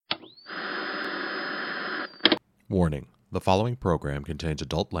Warning: the following program contains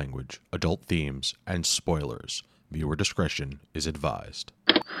adult language, adult themes, and spoilers. Viewer discretion is advised.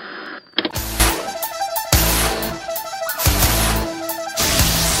 Super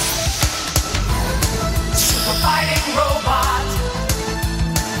fighting robot,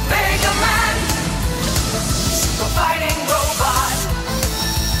 Mega Man. Super fighting robot,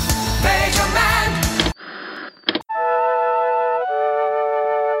 Mega Man.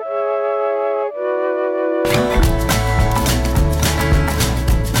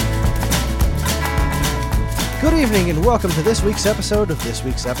 Good evening and welcome to this week's episode of This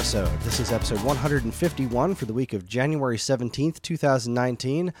Week's Episode. This is episode 151 for the week of January 17th,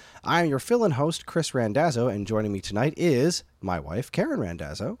 2019. I am your fill-in host, Chris Randazzo, and joining me tonight is my wife, Karen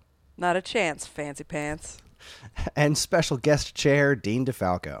Randazzo. Not a chance, fancy pants. And special guest chair, Dean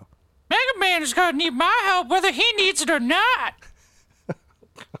DeFalco. Mega Man is gonna need my help whether he needs it or not.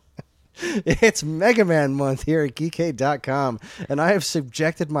 It's Mega Man month here at Geekade.com, and I have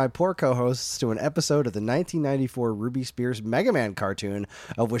subjected my poor co-hosts to an episode of the 1994 Ruby Spears Mega Man cartoon,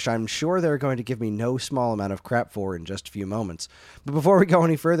 of which I'm sure they're going to give me no small amount of crap for in just a few moments. But before we go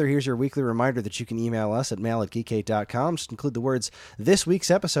any further, here's your weekly reminder that you can email us at mail@geekade.com. Just include the words "This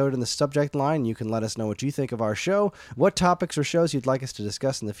Week's Episode" in the subject line. You can let us know what you think of our show, what topics or shows you'd like us to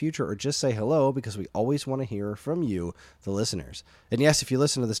discuss in the future, or just say hello, because we always want to hear from you, the listeners. And yes, if you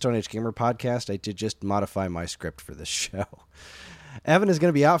listen to the Stone Age Gamer podcast, I did just modify my script for this show. Evan is going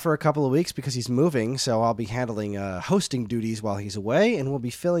to be out for a couple of weeks because he's moving, so I'll be handling hosting duties while he's away, and we'll be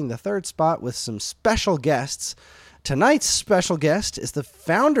filling the third spot with some special guests. Tonight's special guest is the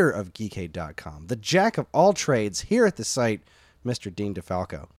founder of Geekade.com, the jack of all trades here at the site, Mr. Dean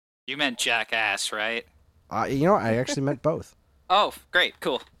DeFalco. You meant jackass, right? I actually meant both. Oh, great,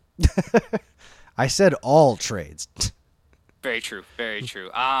 cool. I said all trades. Very true, very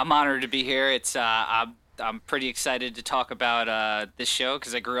true. I'm honored to be here. It's I'm pretty excited to talk about this show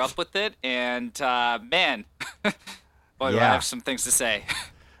because I grew up with it, and man, boy, do I have some things to say.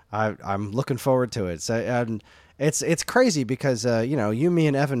 I'm looking forward to it. So, it's crazy because you, me,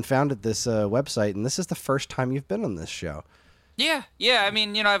 and Evan founded this website, and this is the first time you've been on this show. Yeah. I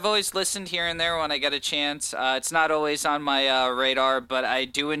mean, I've always listened here and there when I get a chance. It's not always on my radar, but I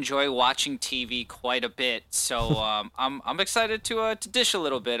do enjoy watching TV quite a bit. So I'm excited to dish a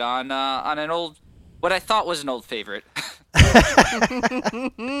little bit on an old, what I thought was an old favorite.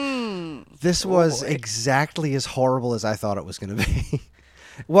 This was exactly as horrible as I thought it was going to be.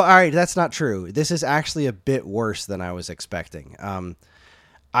 Well, all right, that's not true. This is actually a bit worse than I was expecting.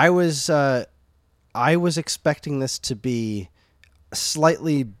 I was expecting this to be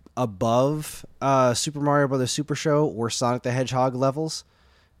slightly above Super Mario Bros. Super Show or Sonic the Hedgehog levels,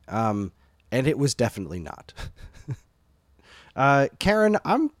 and it was definitely not. Karen,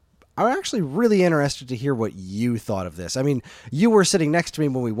 I'm actually really interested to hear what you thought of this. I mean, you were sitting next to me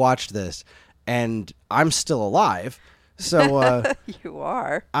when we watched this, and I'm still alive. So You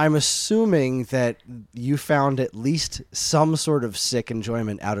are. I'm assuming that you found at least some sort of sick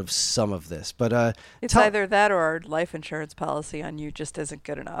enjoyment out of some of this. But It's either that or our life insurance policy on you just isn't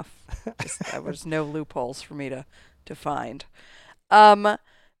good enough. There was no loopholes for me to find.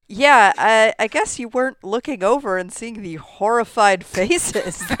 Yeah, I guess you weren't looking over and seeing the horrified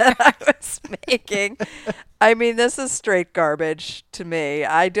faces that I was making. I mean, this is straight garbage to me.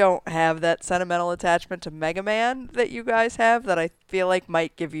 I don't have that sentimental attachment to Mega Man that you guys have that I feel like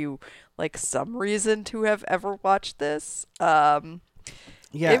might give you like some reason to have ever watched this. There's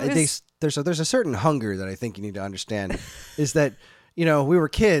a certain hunger that I think you need to understand is that, we were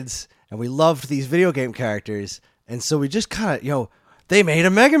kids and we loved these video game characters, and so we just kind of, they made a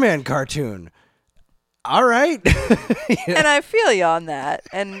Mega Man cartoon. All right. And I feel you on that.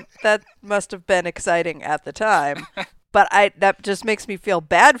 And that must have been exciting at the time. But that just makes me feel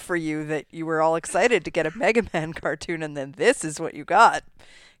bad for you that you were all excited to get a Mega Man cartoon and then this is what you got.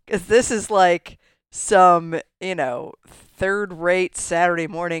 Because this is like some, third-rate Saturday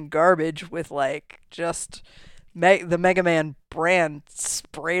morning garbage with like just the Mega Man brand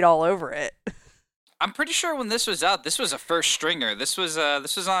sprayed all over it. I'm pretty sure when this was out, this was a first stringer. This was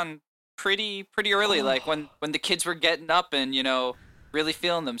on pretty early, like when the kids were getting up and really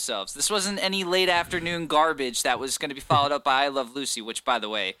feeling themselves. This wasn't any late afternoon garbage that was going to be followed up by I Love Lucy, which, by the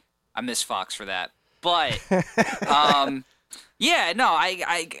way, I miss Fox for that. But yeah, no,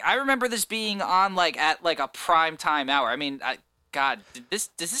 I remember this being on like at like a prime time hour. I mean, God,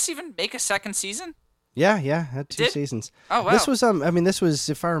 does this even make a second season? Yeah, had two seasons. Oh, wow. This was,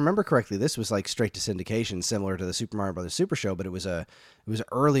 if I remember correctly, this was like straight to syndication, similar to the Super Mario Bros. Super Show, but it was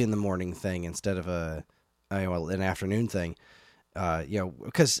early in the morning thing instead of an afternoon thing.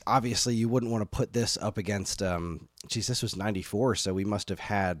 because obviously you wouldn't want to put this up against, this was 94, so we must have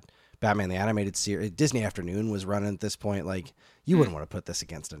had Batman the Animated Series. Disney Afternoon was running at this point. Like, you wouldn't want to put this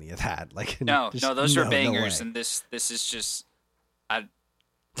against any of that. Like, No, those are bangers, way. and this is just,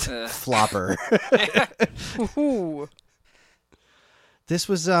 flopper. Ooh. This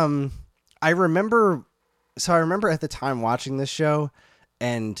was I remember at the time watching this show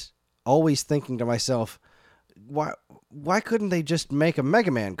and always thinking to myself, why couldn't they just make a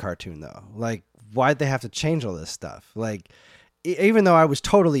Mega Man cartoon though? Like, why'd they have to change all this stuff? Like, even though I was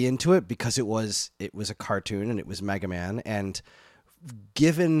totally into it because it was a cartoon and it was Mega Man, and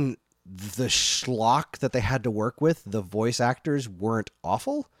given the schlock that they had to work with, the voice actors weren't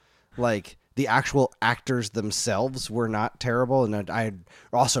awful. Like, the actual actors themselves were not terrible, and I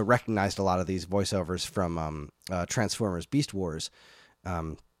also recognized a lot of these voiceovers from Transformers Beast Wars,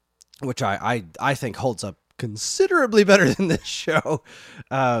 which I think holds up considerably better than this show.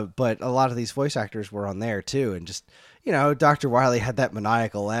 But a lot of these voice actors were on there too, and just, Dr. Wily had that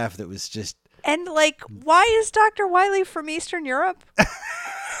maniacal laugh that was just... And, like, why is Dr. Wily from Eastern Europe?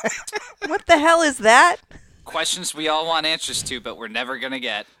 What the hell is that? questions we all want answers to, but we're never gonna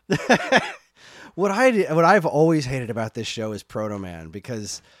get. What I've always hated about this show is Proto Man,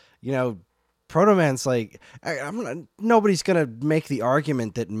 because, Proto Man's like, nobody's gonna make the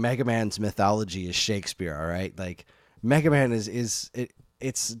argument that Mega Man's mythology is Shakespeare, all right? Like, Mega Man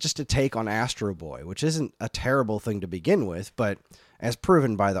it's just a take on Astro Boy, which isn't a terrible thing to begin with, but as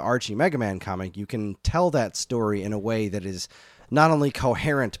proven by the Archie Mega Man comic, you can tell that story in a way that is not only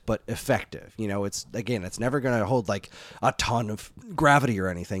coherent but effective. It's never going to hold like a ton of gravity or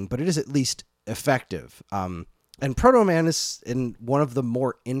anything, but it is at least effective. And Proto Man is in one of the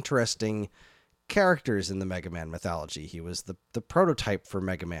more interesting characters in the Mega Man mythology. He was the prototype for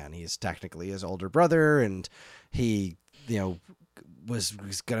Mega Man. He's technically his older brother, and he, was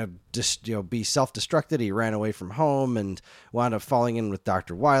gonna just be self-destructed. He ran away from home and wound up falling in with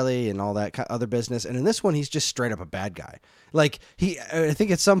Dr. Wily and all that other business. And in this one, he's just straight up a bad guy. Like, I think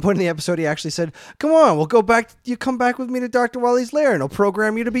at some point in the episode, he actually said, "Come on, we'll go back. You come back with me to Dr. Wily's lair, and I'll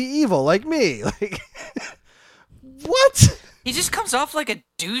program you to be evil like me." Like, what? He just comes off like a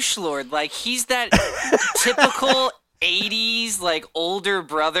douche lord. Like, he's that typical 80s, like, older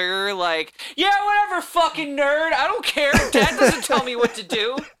brother. Like, yeah, whatever, fucking nerd. I don't care. Dad doesn't tell me what to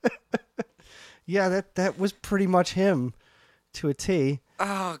do. Yeah, that was pretty much him to a T.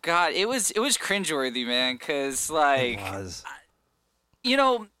 Oh, God. It was cringeworthy, man, because, like... It was.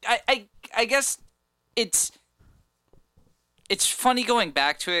 I guess it's funny going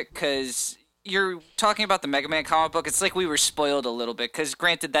back to it, because... You're talking about the Mega Man comic book. It's like we were spoiled a little bit, because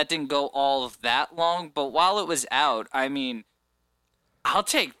granted that didn't go all of that long, but while it was out, I mean, I'll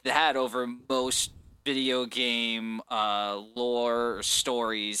take that over most video game lore or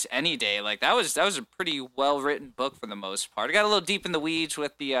stories any day. Like, that was a pretty well written book for the most part. I got a little deep in the weeds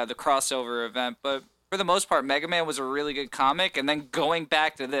with the crossover event, but for the most part, Mega Man was a really good comic. And then going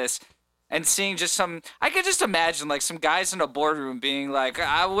back to this. And seeing just I could just imagine like some guys in a boardroom being like,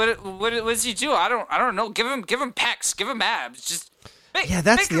 what does he do? I don't know. Give him pecs, give him abs. Just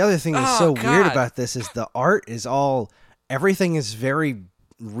that's the other thing that's so God. weird about this is the art is everything is very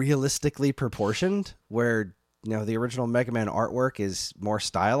realistically proportioned, where the original Mega Man artwork is more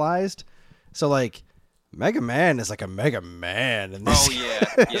stylized. So like, Mega Man is like a Mega Man in this. Oh,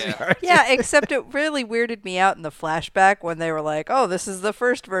 yeah. Yeah, except it really weirded me out in the flashback when they were like, oh, this is the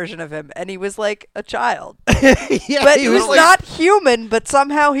first version of him, and he was like a child. Yeah, But he was not human, but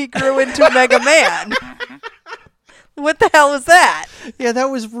somehow he grew into Mega Man. What the hell was that? Yeah, that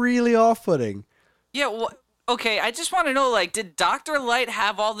was really off-putting. Yeah, well, okay, I just want to know, like, did Dr. Light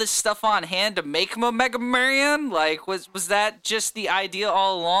have all this stuff on hand to make him a Mega Man? Like, was that just the idea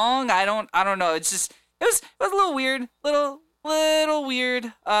all along? I don't know. It's just... It was a little weird, little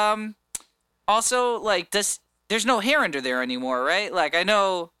weird. Also, like, there's no hair under there anymore, right? Like, I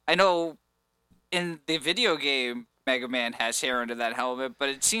know, in the video game, Mega Man has hair under that helmet, but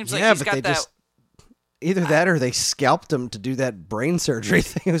it seems like he's got that. Either that or they scalped him to do that brain surgery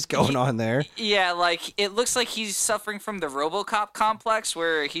thing that was going on there. Yeah, like, it looks like he's suffering from the RoboCop complex,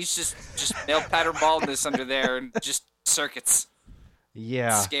 where he's just male pattern baldness under there and just circuits.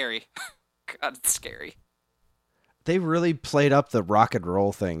 Yeah, It's scary. God, it's scary. They really played up the rock and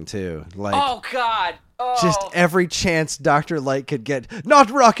roll thing too. Like, Oh God! Oh. just every chance Dr. Light could get,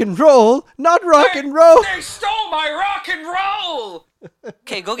 not rock and roll, not rock and roll. They stole my rock and roll!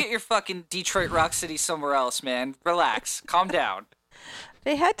 Okay, go get your fucking Detroit Rock City somewhere else, man. Relax. Calm down.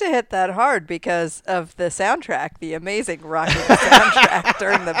 They had to hit that hard because of the soundtrack, the amazing rocking soundtrack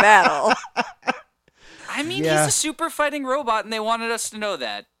during the battle. I mean, Yeah. he's a super fighting robot, and they wanted us to know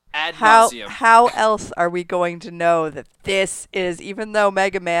that. Ad How nauseum. how else are we going to know that this is, even though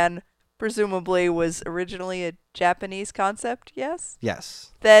Mega Man presumably was originally a Japanese concept, yes?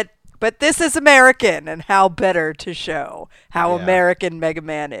 Yes. But this is American, and how better to show how Yeah. American Mega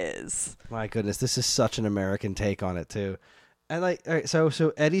Man is. My goodness, this is such an American take on it too. And like, all right, so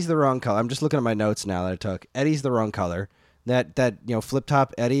Eddie's the wrong color. I'm just looking at my notes now that I took. Eddie's the wrong color. That flip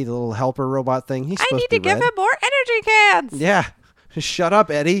top Eddie, the little helper robot thing. He's supposed to be red. more energy cans. Yeah. Shut up,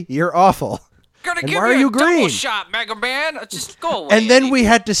 Eddie. You're awful. Gonna And give why are you you a double green? shot, Mega Man. Just go away. And then Eddie. we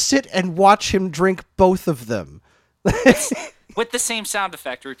had to sit and watch him drink both of them. with the same sound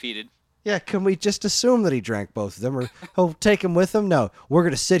effect repeated. Yeah, can we just assume that he drank both of them, or he'll take him with him? No, we're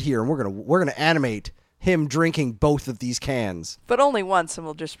gonna sit here and we're gonna animate him drinking both of these cans. But only once, and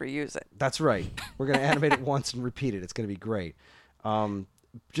we'll just reuse it. That's right. We're gonna animate it once and repeat it. It's gonna be great.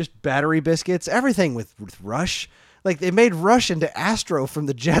 Just battery biscuits, everything with Rush. Like they made Rush into Astro from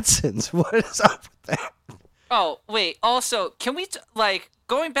the Jetsons. What is up with that? Oh, wait. Also, can we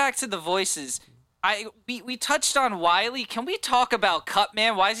going back to the voices? We touched on Wily. Can we talk about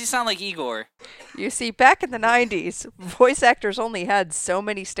Cutman? Why does he sound like Igor? You see, back in the 90s, voice actors only had so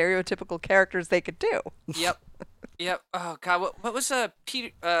many stereotypical characters they could do. Yep. Yep. Oh God. What was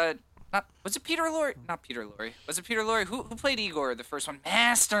Peter? Was it Peter Lorre? Not Peter Lorre. Was it Peter Lorre? Who played Igor? The first one.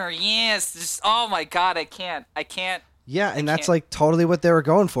 Master. Yes. Just, oh my God. I can't. Yeah, and that's can't- like totally what they were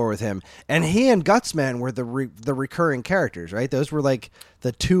going for with him. And he and Gutsman were the recurring characters, right? Those were like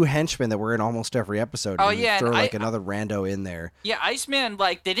the two henchmen that were in almost every episode. Oh, And you'd yeah, throw and like another rando in there. Yeah, Iceman.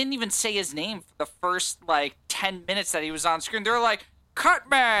 They didn't even say his name for the first 10 minutes that he was on screen. They were like,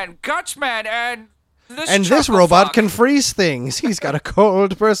 Cutman, Gutsman, and This robot can freeze things. He's got a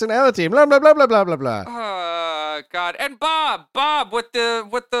cold personality. Blah blah blah blah blah blah blah. God, and Bob with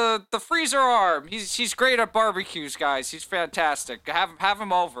the freezer arm. He's great at barbecues, guys. He's fantastic. Have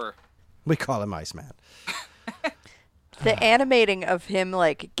him over. We call him Iceman. The animating of him,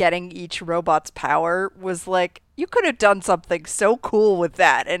 getting each robot's power was you could have done something so cool with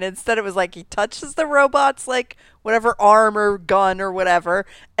that. And instead it was he touches the robot's, whatever arm or gun or whatever,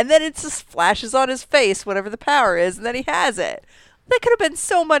 and then it just flashes on his face, whatever the power is, and then he has it. That could have been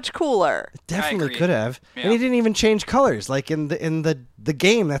so much cooler. Definitely agree. could have. Yeah. And he didn't even change colors. Like in the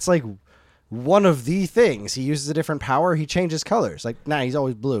game, that's one of the things. He uses a different power, he changes colors. He's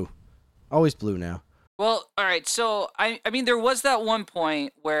always blue. Always blue now. Well, all right. So I mean, there was that one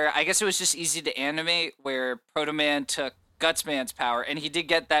point where I guess it was just easy to animate where Proto Man took Gutsman's power, and he did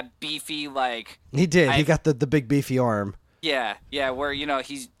get that beefy He did. He I've- got the big beefy arm. Yeah, where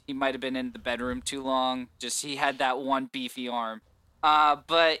he might have been in the bedroom too long. Just he had that one beefy arm.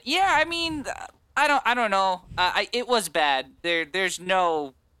 But yeah, I mean, I don't know. It was bad. There's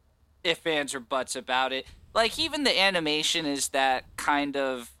no ifs, ands, or buts about it. Even the animation is that kind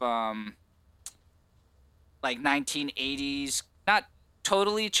of 1980s, not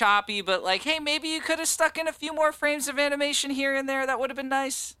totally choppy, but hey, maybe you could have stuck in a few more frames of animation here and there. That would have been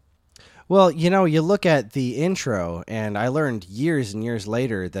nice. Well, you look at the intro, and I learned years and years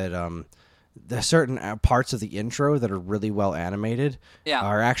later that the certain parts of the intro that are really well animated Yeah.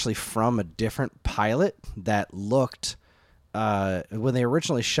 are actually from a different pilot that looked, when they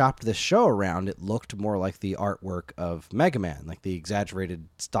originally shopped this show around, it looked more like the artwork of Mega Man, like the exaggerated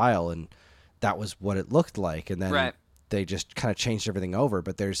style, and that was what it looked like. And then Right. they just kind of changed everything over,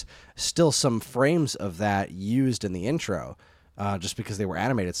 but there's still some frames of that used in the intro. Just because they were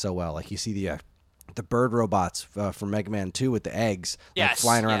animated so well. You see the bird robots from Mega Man 2 with the eggs Yes,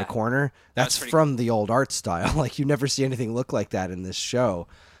 flying around yeah. a corner. That's pretty from the old art style. You never see anything look like that in this show.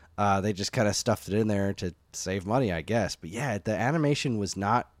 They just kind of stuffed it in there to save money, I guess. But yeah, the animation was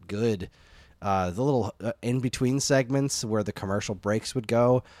not good. The little in-between segments where the commercial breaks would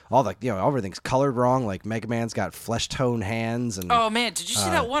go, all everything's colored wrong. Mega Man's got flesh tone hands and Oh man, did you see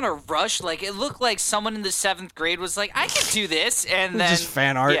that one of Rush? It looked like someone in the 7th grade was like, I can do this, and then just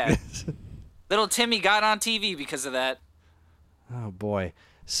fan art. Yeah, little Timmy got on TV because of that. Oh boy.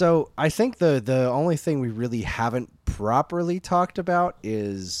 So I think the only thing we really haven't properly talked about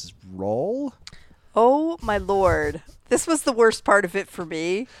is Roll. Oh my lord. This was the worst part of it for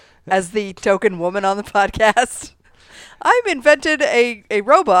me as the token woman on the podcast. I've invented a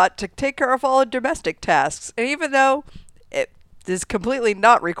robot to take care of all domestic tasks. And even though it is completely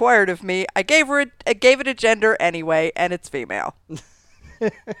not required of me, I gave it a gender anyway, and it's female.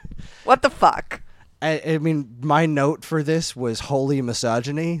 What the fuck? I mean, my note for this was holy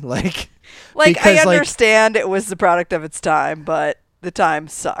misogyny. I because, understand it was the product of its time, but the time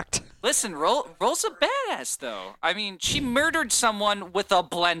sucked. Listen, Roll's a badass though. I mean, she murdered someone with a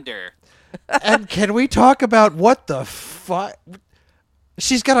blender. And can we talk about what the fuck?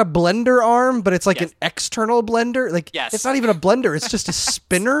 She's got a blender arm, but it's like Yes. an external blender. Like, Yes. it's not even a blender. It's just a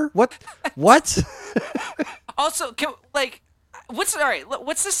spinner. What? What? Also,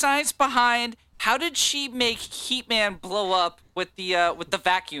 what's the science behind how did she make Heat Man blow up with the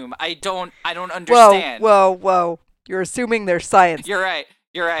vacuum? I don't understand. Whoa. You're assuming there's science. You're right.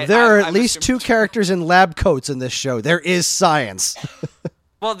 There are I'm at least assuming- two characters in lab coats in this show. There is science.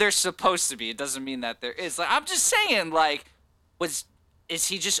 Well, there's supposed to be. It doesn't mean that there is. Like, I'm just saying, like, is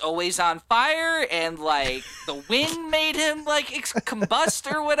he just always on fire and like the wind made him like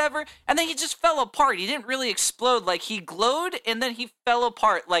combust or whatever, and then he just fell apart. He didn't really explode. Like, he glowed and then he fell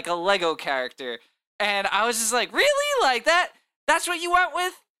apart like a Lego character. And I was just like, really? Like that's what you went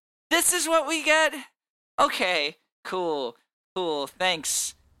with? This is what we get? Okay, cool.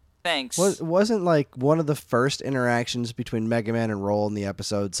 Thanks. Wasn't like one of the first interactions between Mega Man and Roll in the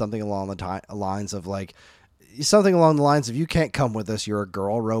episode something along the lines of like, something along the lines of, you can't come with us, you're a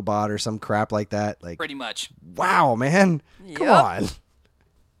girl robot, or some crap like that? Like, Pretty much. wow, man. Come Yep. on.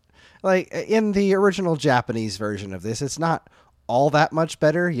 Like, in the original Japanese version of this, it's not all that much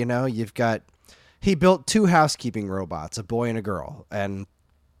better. You know, he built two housekeeping robots, a boy and a girl, and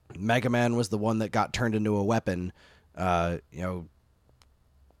Mega Man was the one that got turned into a weapon. You know,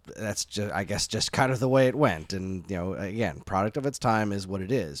 that's just, I guess, just kind of the way it went. And, you know, again, product of its time is what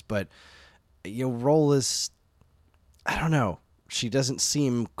it is. But, you know, Roll is, I don't know. She doesn't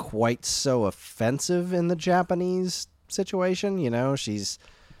seem quite so offensive in the Japanese situation. You know, she's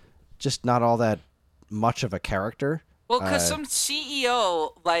just not all that much of a character. Well, because some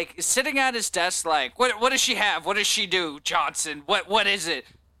CEO, like, is sitting at his desk, like, what does she have? What does she do, Johnson? What is it?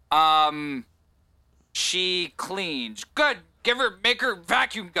 She cleans. Good. Make her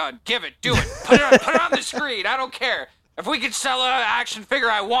vacuum gun. Give it. Do it. Put it on the screen. I don't care. If we could sell an action figure,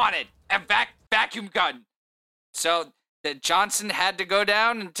 I want it. A vacuum gun. So that Johnson had to go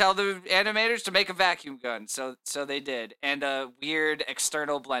down and tell the animators to make a vacuum gun. So they did. And a weird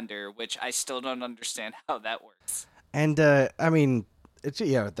external blender, which I still don't understand how that works. And I mean, it's,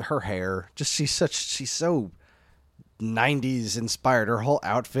 her hair, just she's so 90s inspired. Her whole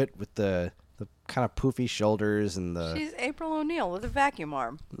outfit with the kind of poofy shoulders and the She's April O'Neil with a vacuum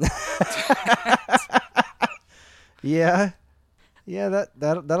arm. yeah,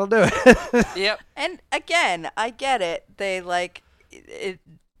 that'll do it. Yep. And again, I get it. They like it,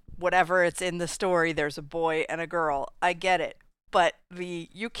 whatever it's in the story. There's a boy and a girl. I get it. But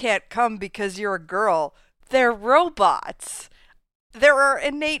you can't come because you're a girl. They're robots. There are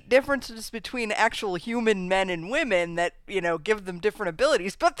innate differences between actual human men and women that, give them different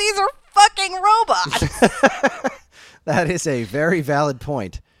abilities, but these are fucking robots. That is a very valid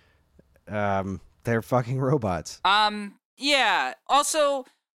point. They're fucking robots. Yeah. Also,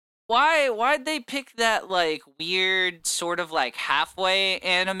 why'd they pick that like weird sort of like halfway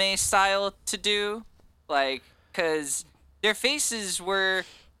anime style to do? Like, 'cause their faces were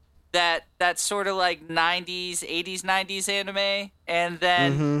that sort of like 80s 90s anime, and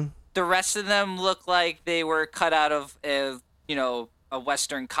then the rest of them looked like they were cut out of a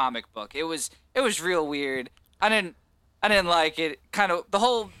Western comic book. It was real weird. I didn't like it. Kind of the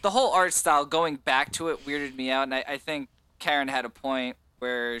whole art style going back to it weirded me out, and I think Karen had a point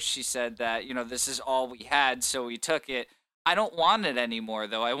where she said that, this is all we had, so we took it. I don't want it anymore,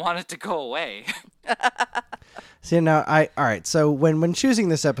 though. I want it to go away. See, now all right. So when choosing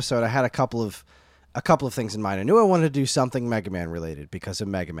this episode, I had a couple of things in mind. I knew I wanted to do something Mega Man related because of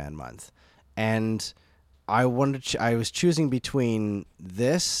Mega Man month, and I was choosing between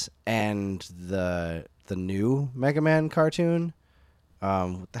this and the new Mega Man cartoon.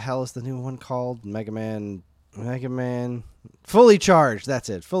 What the hell is the new one called? Mega Man Fully Charged. That's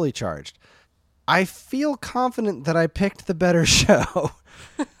it. Fully Charged. I feel confident that I picked the better show.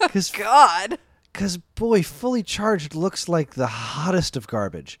 God. Because, boy, Fully Charged looks like the hottest of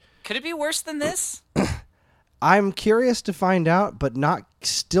garbage. Could it be worse than this? I'm curious to find out, but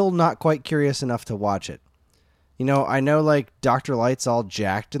still not quite curious enough to watch it. I know, like, Dr. Light's all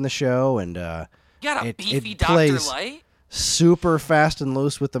jacked in the show, and You got a beefy it Dr. plays Light? super fast and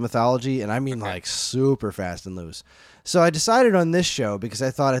loose with the mythology, and I mean, like, super fast and loose. So I decided on this show because I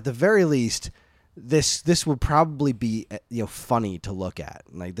thought, at the very least, this will probably be funny to look at.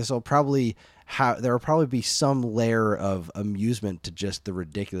 Like, there will probably be some layer of amusement to just the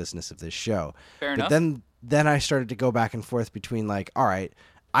ridiculousness of this show. Fair but enough. then I started to go back and forth between, like, all right,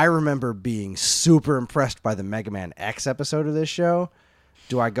 I remember being super impressed by the Mega Man X episode of this show.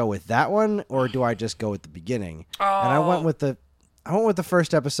 Do I go with that one, or do I just go with the beginning? And I went with the I went with the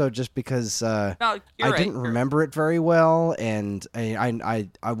first episode just because No, you're I right. didn't remember it very well, and I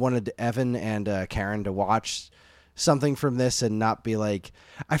wanted Evan and Karen to watch something from this and not be like.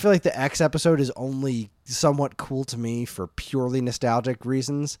 I feel like the X episode is only somewhat cool to me for purely nostalgic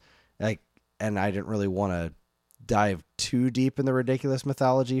reasons, and I didn't really want to dive too deep in the ridiculous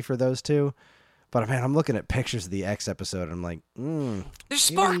mythology for those two. But man, I'm looking at pictures of the X episode, and I'm like, There's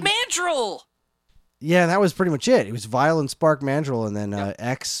Spark Mandrill. yeah, that was pretty much it. It was Vile and Spark Mandrill, and then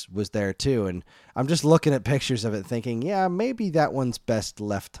X was there too. And I'm just looking at pictures of it, thinking, yeah, maybe that one's best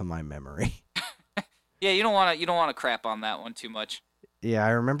left to my memory. Yeah, you don't want to crap on that one too much. Yeah, I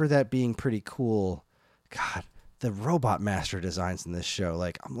remember that being pretty cool. God, the Robot Master designs in this show.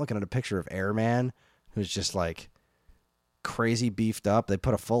 Like, I'm looking at a picture of Airman, who's just like crazy beefed up. They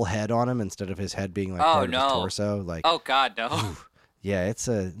put a full head on him instead of his head being like part of his torso. Like, Oh God, no. yeah, it's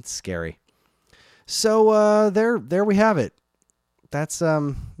scary. So there we have it. That's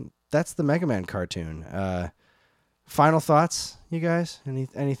the Mega Man cartoon. Final thoughts, you guys?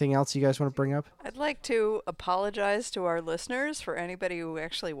 Anything else you guys want to bring up? I'd like to apologize to our listeners for anybody who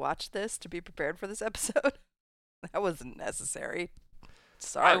actually watched this to be prepared for this episode. That wasn't necessary.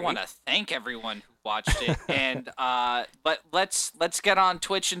 Sorry. I want to thank everyone who watched it, and but let's get on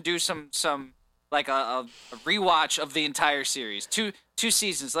Twitch and do some like a rewatch of the entire series. Two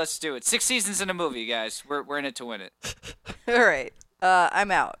seasons. Let's do it. 6 seasons in a movie, guys. We're in it to win it. All right.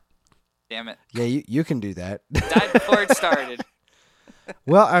 I'm out. Damn it. Yeah, you can do that. Died before it started.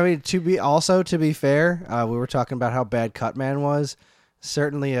 Well, I mean, to be fair, we were talking about how bad Cutman was.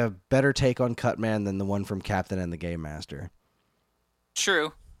 Certainly a better take on Cutman than the one from Captain and the Game Master.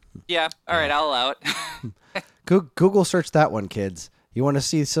 True. Yeah. All right. I'll allow it. Google search that one, kids. You want to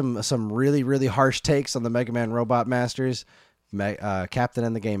see some really, really harsh takes on the Mega Man Robot Masters? Captain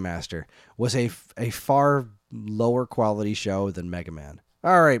and the Game Master was a far lower quality show than Mega Man.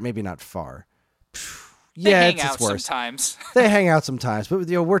 All right, maybe not far. They Yeah, hang it's out worse. sometimes. They hang out sometimes, but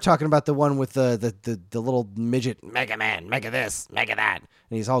we're talking about the one with the little midget Mega Man, Mega this, Mega that,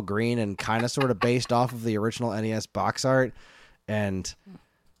 and he's all green and kind of sort of based off of the original NES box art. And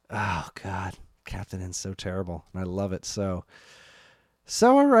oh god, Captain N's so terrible, and I love it so.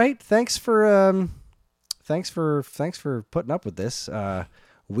 So all right, thanks for putting up with this.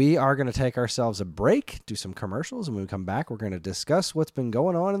 We are going to take ourselves a break, do some commercials, and when we come back, we're going to discuss what's been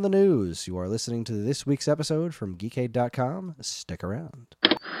going on in the news. You are listening to this week's episode from Geekade.com. Stick around.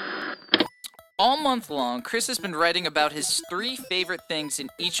 All month long, Chris has been writing about his 3 favorite things in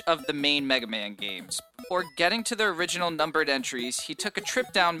each of the main Mega Man games. Before getting to the original numbered entries, he took a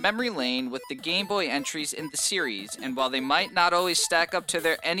trip down memory lane with the Game Boy entries in the series, and while they might not always stack up to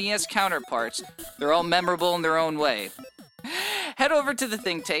their NES counterparts, they're all memorable in their own way. Head over to the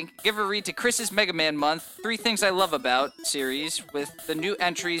Think Tank, give a read to Chris's Mega Man Month, 3 Things I Love About series, with the new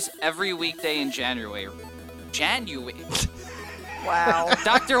entries every weekday in January. Wow.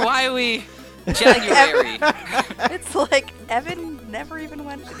 Dr. Wiley, January. It's like Evan never even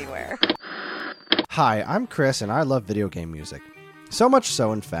went anywhere. Hi, I'm Chris, and I love video game music. So much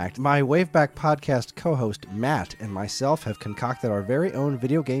so, in fact, my Waveback podcast co-host Matt and myself have concocted our very own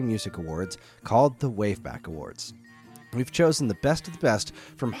video game music awards called the Waveback Awards. We've chosen the best of the best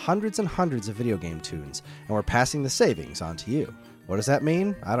from hundreds and hundreds of video game tunes, and we're passing the savings on to you. What does that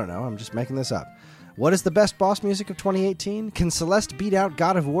mean? I don't know. I'm just making this up. What is the best boss music of 2018? Can Celeste beat out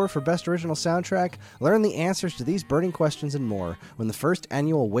God of War for Best Original Soundtrack? Learn the answers to these burning questions and more when the first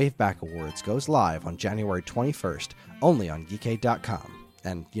annual Waveback Awards goes live on January 21st, only on Geekade.com.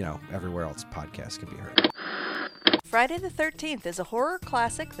 And, everywhere else podcasts can be heard. Friday the 13th is a horror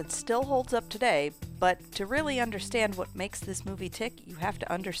classic that still holds up today, but to really understand what makes this movie tick, you have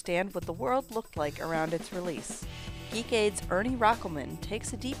to understand what the world looked like around its release. Geekade's Ernie Rockelman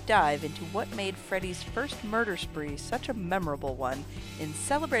takes a deep dive into what made Freddy's first murder spree such a memorable one in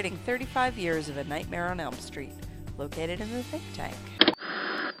celebrating 35 years of A Nightmare on Elm Street, located in the Think Tank.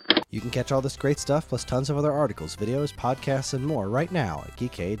 You can catch all this great stuff, plus tons of other articles, videos, podcasts, and more right now at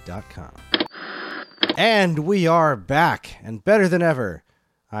Geekade.com. And we are back, and better than ever.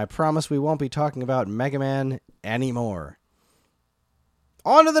 I promise we won't be talking about Mega Man anymore.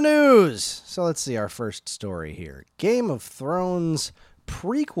 On to the news! So let's see our first story here. Game of Thrones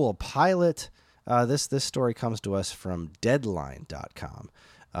prequel pilot. This story comes to us from Deadline.com.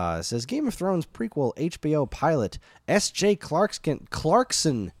 It says Game of Thrones prequel HBO pilot. S.J.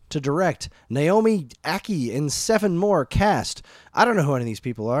 Clarkson to direct. Naomi Ackie and 7 more cast. I don't know who any of these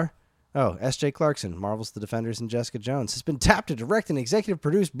people are. Oh, S.J. Clarkson, Marvel's The Defenders and Jessica Jones, has been tapped to direct and executive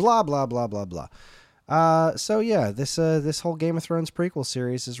produce, blah, blah, blah, blah, blah. So yeah, this whole Game of Thrones prequel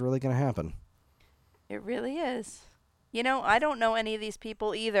series is really going to happen. It really is. You know, I don't know any of these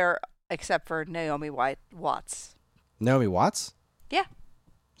people either, except for Naomi Watts. Naomi Watts? Yeah,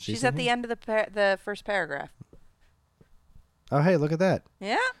 she's in at the here? end of the first paragraph. Oh, hey, look at that.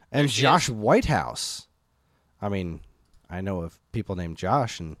 Yeah. And she Josh Whitehouse. I mean, I know of people named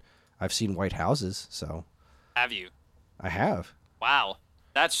Josh, and I've seen White Houses, so Have you? I have. Wow.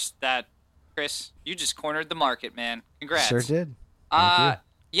 That's that, Chris. You just cornered the market, man. Congrats. Sure did. Thank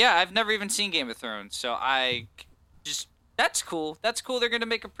you. Yeah, I've never even seen Game of Thrones, so that's cool. That's cool. They're gonna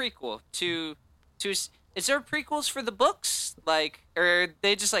make a prequel to. Is there prequels for the books? Like, or are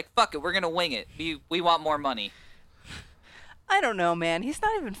they just like, fuck it, we're gonna wing it. We want more money. I don't know, man. He's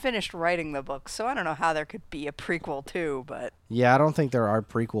not even finished writing the book, so I don't know how there could be a prequel too, but Yeah, I don't think there are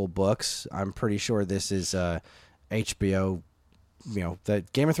prequel books. I'm pretty sure this is HBO. You know,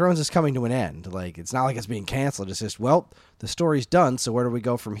 that Game of Thrones is coming to an end. Like, it's not like it's being canceled. It's just, well, the story's done, so where do we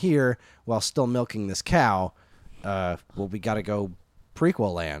go from here while still milking this cow? Well, we got to go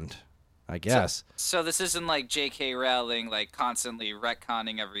prequel land, I guess. So this isn't like J.K. Rowling like constantly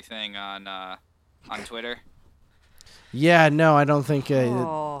retconning everything on Twitter. Yeah, no, I don't think.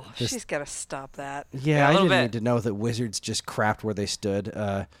 oh, this- she's got to stop that. Yeah, a I little didn't bit. need to know that wizards just crapped where they stood.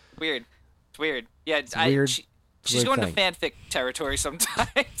 Weird. It's weird. Yeah, weird. She's weird going thing. to fanfic territory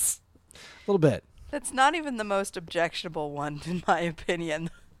sometimes. A little bit. That's not even the most objectionable one, in my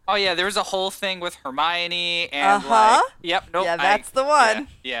opinion. Oh yeah, there was a whole thing with Hermione and Uh-huh. like, yep, nope. Yeah, that's the one.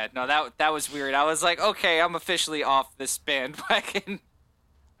 Yeah, no, that was weird. I was like, okay, I'm officially off this bandwagon.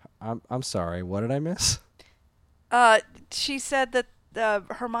 I'm sorry. What did I miss? She said that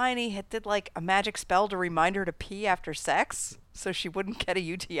Hermione did like a magic spell to remind her to pee after sex, so she wouldn't get a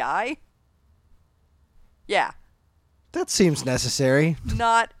UTI. Yeah, That seems necessary.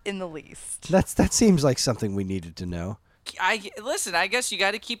 not in the least. That seems like something we needed to know. Listen. I guess you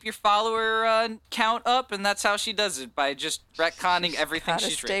got to keep your follower count up, and that's how she does it by just retconning everything Gotta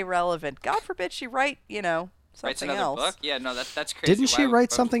she's stay written. relevant. God forbid she write, Writes something another else. book. Yeah, no, that's crazy. Didn't she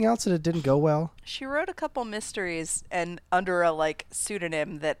write something else and it didn't go well? She wrote a couple mysteries and under a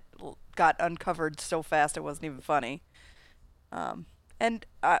pseudonym that got uncovered so fast it wasn't even funny. And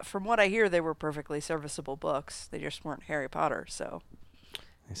from what I hear, they were perfectly serviceable books. They just weren't Harry Potter. So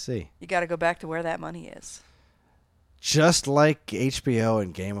I see. you got to go back to where that money is. Just like HBO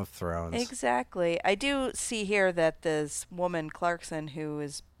and Game of Thrones. Exactly. I do see here that this woman Clarkson, who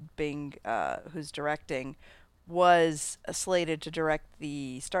is who's directing, was slated to direct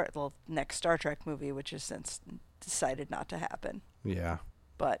the next Star Trek movie, which has since decided not to happen. Yeah.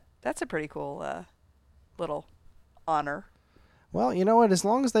 But that's a pretty cool little honor. Well, you know what? As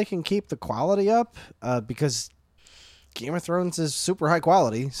long as they can keep the quality up, because Game of Thrones is super high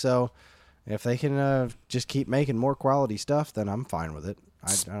quality, so if they can just keep making more quality stuff, then I'm fine with it.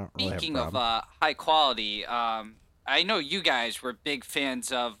 I don't really have a Speaking of problem. high quality, I know you guys were big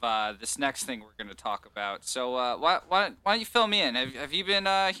fans of this next thing we're going to talk about. So why don't you fill me in? Have you been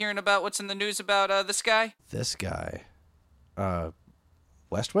hearing about what's in the news about this guy? This guy,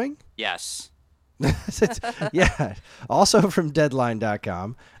 West Wing? Yes. Yeah. Also from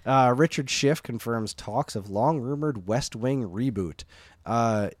Deadline.com, Richard Schiff confirms talks of long-rumored West Wing reboot.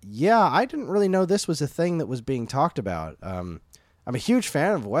 Yeah, I didn't really know this was a thing that was being talked about. I'm a huge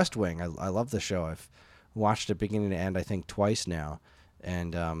fan of West Wing. I love the show. I've watched it beginning to end, I think, twice now.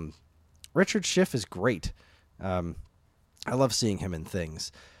 And Richard Schiff is great. I love seeing him in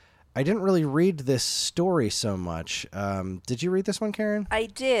things. I didn't really read this story so much. Did you read this one, Karen? I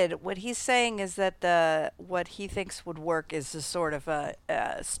did. What he's saying is that what he thinks would work is a sort of a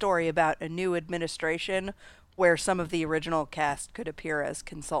story about a new administration where some of the original cast could appear as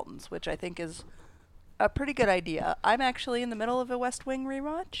consultants, which I think is a pretty good idea. I'm actually in the middle of a West Wing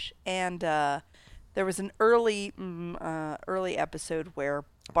rewatch, and there was an early episode where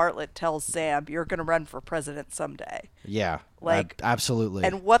Bartlett tells Sam, "You're going to run for president someday." Yeah, absolutely.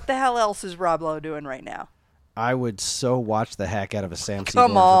 And what the hell else is Rob Lowe doing right now? I would so watch the heck out of a Sam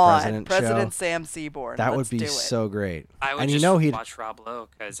Come Seaborn on, for President show. Sam Seaborn. That Let's would be do it. so great. I would and just he'd watch Rob Lowe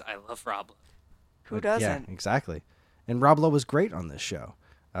because I love Rob Lowe. Who doesn't? Yeah, exactly. And Rob Lowe was great on this show.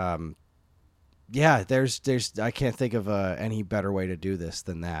 Yeah, there's I can't think of any better way to do this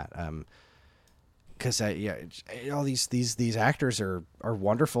than that. Because all these actors are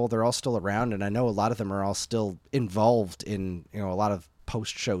wonderful. They're all still around, and I know a lot of them are all still involved in a lot of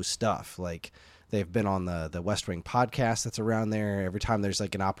post show stuff. Like they've been on the West Wing podcast that's around there. Every time there's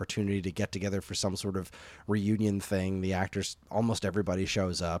like an opportunity to get together for some sort of reunion thing, the actors, almost everybody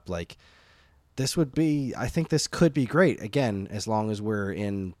shows up. Like I think this could be great again, as long as we're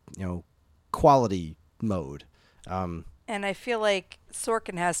in quality mode. And And I feel like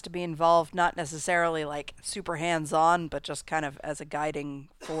Sorkin has to be involved, not necessarily like super hands-on, but just kind of as a guiding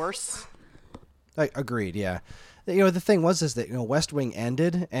force. Agreed. Yeah. The thing is that West Wing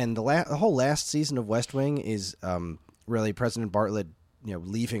ended, and the whole last season of West Wing is really President Bartlett,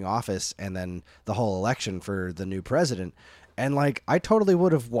 leaving office, and then the whole election for the new president. And like, I totally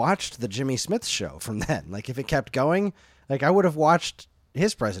would have watched the Jimmy Smith show from then. Like, if it kept going, like, I would have watched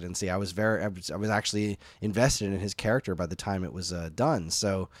his presidency. I was actually invested in his character by the time it was done.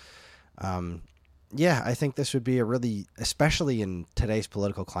 So, yeah, I think this would be a really, especially in today's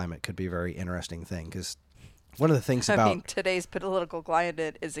political climate, could be a very interesting thing, because one of the things I about mean, today's political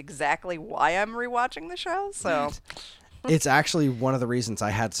climate is exactly why I'm rewatching the show. So it's actually one of the reasons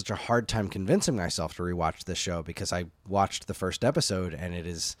I had such a hard time convincing myself to rewatch this show, because I watched the first episode, and it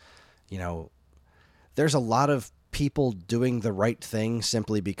is, there's a lot of people doing the right thing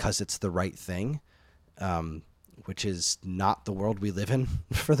simply because it's the right thing, which is not the world we live in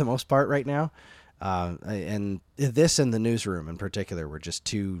for the most part right now. And this and The Newsroom in particular were just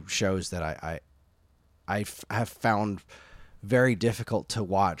two shows that I have found very difficult to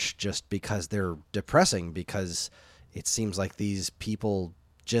watch, just because they're depressing, because it seems like these people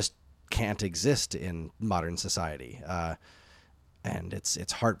just can't exist in modern society. And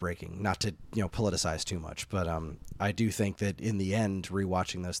it's heartbreaking, not to politicize too much, but I do think that in the end,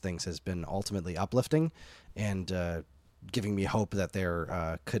 rewatching those things has been ultimately uplifting, and giving me hope that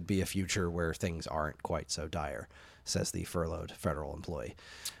there could be a future where things aren't quite so dire, says the furloughed federal employee.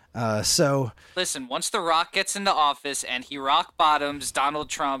 So Listen, once The Rock gets into office and he rock bottoms Donald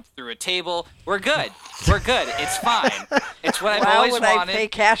Trump through a table, we're good. We're good. It's fine. It's what I've why always would wanted. I pay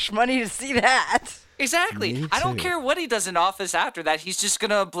cash money to see that? Exactly. Me I don't too. care what he does in office after that. He's just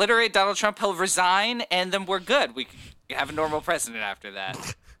going to obliterate Donald Trump. He'll resign, and then we're good. We can have a normal president after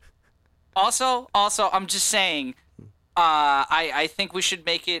that. Also, I'm just saying, I think we should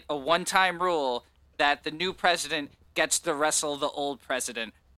make it a one-time rule that the new president gets to wrestle the old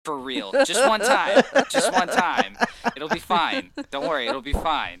president for real. Just one time. Just one time. It'll be fine. Don't worry. It'll be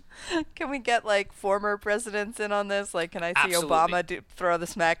fine. Can we get like former presidents in on this? Like, can I see Absolutely. Obama throw the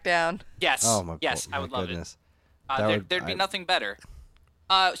smackdown? Yes. oh my, yes, my I would love goodness. it. There'd be nothing better.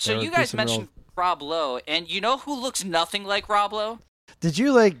 So would you be guys some mentioned Rob Lowe, and you know who looks nothing like Rob Lowe? Did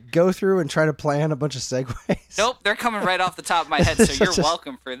you like go through and try to plan a bunch of segues? Nope, they're coming right off the top of my head, so you're Just-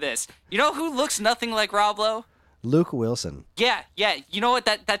 welcome for this. You know who looks nothing like Rob Lowe? Luke Wilson. Yeah. You know what?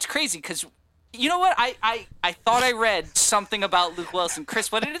 That's crazy, because you know what? I thought I read something about Luke Wilson.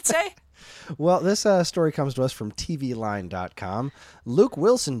 Chris, what did it say? Well, this story comes to us from TVLine.com. Luke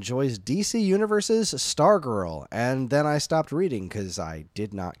Wilson joins DC Universe's Stargirl, and then I stopped reading because I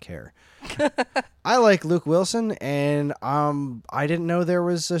did not care. I like Luke Wilson, and I didn't know there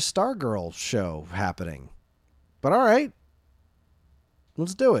was a Stargirl show happening. But all right,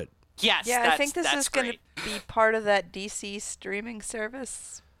 let's do it. Yes. Yeah, I think this that's is going great. to be part of that DC streaming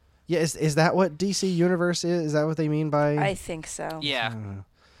service. Yeah, is that what DC Universe is? Is that what they mean by? I think so. Yeah.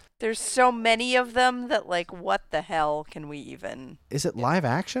 There's so many of them that, like, what the hell can we even? Is it live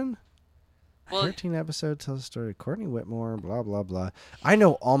action? Well, 13 episodes tells the story of Courtney Whitmore, blah, blah, blah. I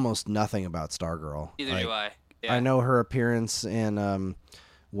know almost nothing about Stargirl. neither Like, do I. Yeah. I know her appearance in,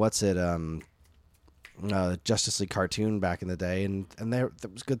 Justice League cartoon back in the day, and that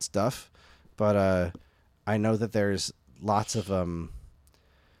was good stuff. But I know that there's lots of,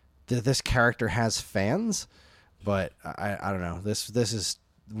 that this character has fans, but I don't know. This is,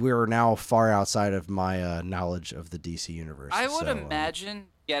 we're now far outside of my knowledge of the DC universe. I would so, imagine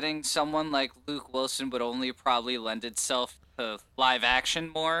getting someone like Luke Wilson would only probably lend itself to live action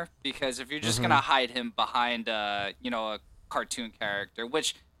more, because if you're just Mm-hmm. gonna hide him behind a cartoon character,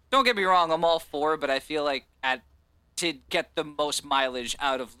 which, don't get me wrong, I'm all for, but I feel like to get the most mileage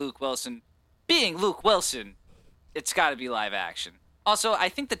out of Luke Wilson being Luke Wilson, it's got to be live action. Also, I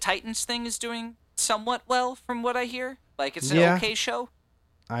think the Titans thing is doing somewhat well from what I hear. Like, it's an Yeah. okay show.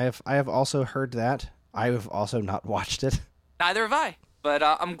 I have also heard that. I have also not watched it. Neither have I. But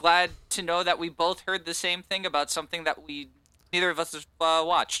I'm glad to know that we both heard the same thing about something that neither of us have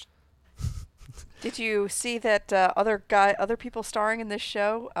watched. Did you see that other people starring in this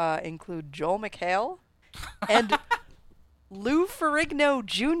show include Joel McHale and Lou Ferrigno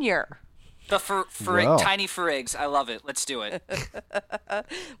Jr., The Wow. Tiny Ferrigs. I love it. Let's do it.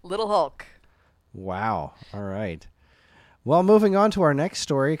 Little Hulk. Wow. All right. Well, moving on to our next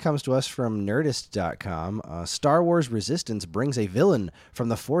story, comes to us from Nerdist.com. Star Wars Resistance brings a villain from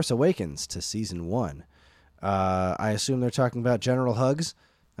The Force Awakens to Season 1. I assume they're talking about General Hux.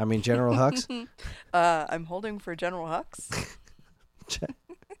 I'm holding for General Hux.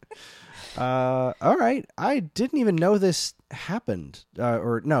 All right. I didn't even know this happened.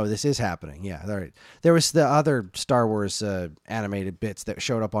 Or no, this is happening. Yeah. All right. There was the other Star Wars animated bits that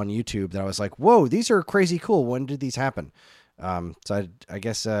showed up on YouTube that I was like, whoa, these are crazy cool. When did these happen? So I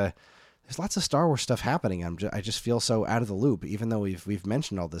guess there's lots of Star Wars stuff happening. I just feel so out of the loop, even though we've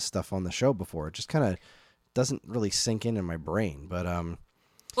mentioned all this stuff on the show before. It just kind of doesn't really sink in my brain. But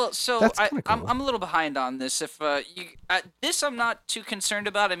Well, so That's kinda cool. I'm a little behind on this. If this, I'm not too concerned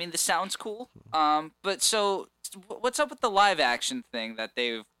about. I mean, this sounds cool. But so, what's up with the live action thing that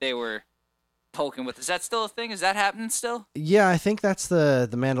they were poking with? Is that still a thing? Is that happening still? yeah, I think that's the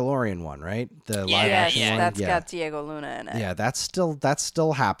Mandalorian one, right? The live action one. That's yeah. got Diego Luna in it. Yeah, that's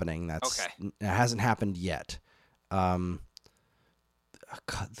still happening. Okay. It hasn't happened yet.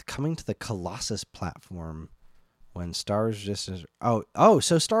 Coming to the Colossus platform when Star Wars Resistance.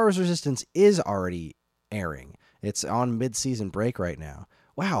 So Star Wars Resistance is already airing. It's on mid-season break right now.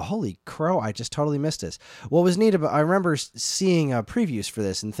 Wow, holy crow! I just totally missed this. What was neat about I remember seeing previews for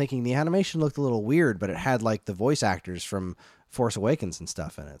this and thinking the animation looked a little weird, but it had like the voice actors from Force Awakens and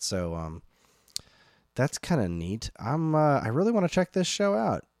stuff in it. So that's kind of neat. I really want to check this show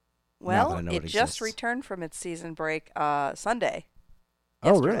out. now that Well, I know it exists. just returned from its season break Sunday.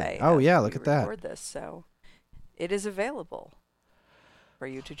 Oh, really? Yesterday, Oh, as yeah, we look at that. record this, so it is available for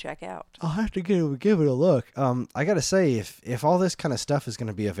you to check out. I'll have to give it a look. I gotta say, if all this kind of stuff is going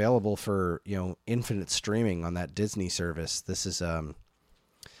to be available for infinite streaming on that Disney service, this is I'm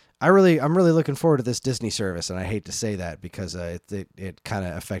really looking forward to this Disney service, and I hate to say that because it kind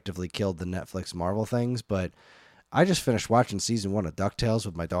of effectively killed the Netflix Marvel things, but I just finished watching season 1 of DuckTales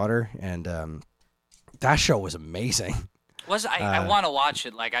with my daughter, and that show was amazing. I want to watch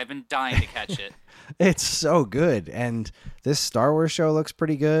it. Like, I've been dying to catch it. It's so good, and this Star Wars show looks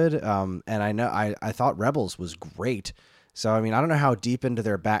pretty good. And I thought Rebels was great. So I mean, I don't know how deep into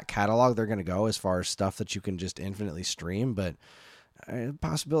their back catalog they're going to go as far as stuff that you can just infinitely stream, but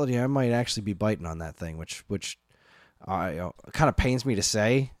possibility I might actually be biting on that thing, which kind of pains me to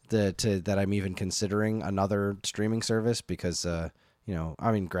say that I'm even considering another streaming service because I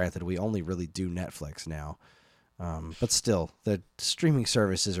mean, granted, we only really do Netflix now. But still, the streaming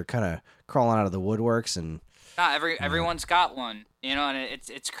services are kind of crawling out of the woodworks, and Everyone's got one, and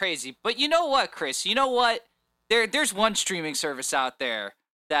it's crazy. But you know what, Chris? You know what? There's one streaming service out there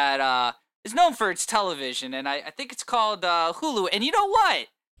that is known for its television, and I think it's called Hulu. And you know what?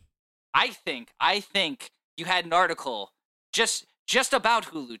 I think you had an article just about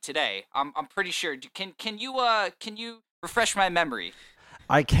Hulu today. I'm pretty sure. Can you refresh my memory?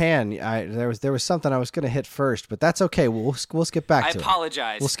 I can. There was something I was going to hit first, but that's okay. We'll skip back to it. I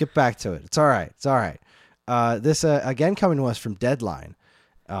apologize. We'll skip back to it. It's all right. It's all right. This again coming to us from Deadline.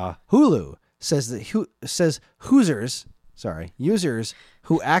 Hulu says users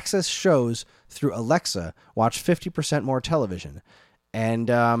who access shows through Alexa watch 50% more television. And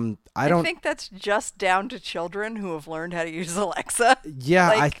I think that's just down to children who have learned how to use Alexa.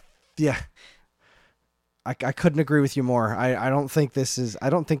 Yeah, I couldn't agree with you more. I don't think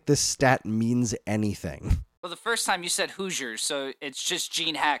this stat means anything. Well, the first time you said Hoosiers, so it's just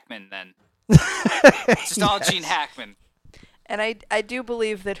Gene Hackman then. It's just all Gene Hackman. And I do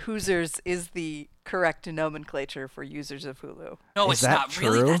believe that Hoosers is the correct nomenclature for users of Hulu. No, Is it's that not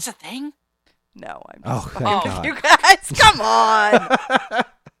true? really. That's a thing. No, I'm Oh, just thank fucking God. with you guys. Come on.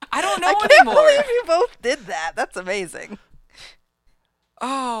 I don't know I can't anymore. believe you both did that. That's amazing.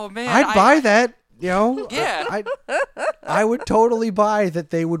 Oh man, I'd buy that. Yeah. I would totally buy that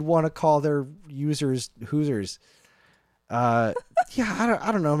they would want to call their users Hoosers. I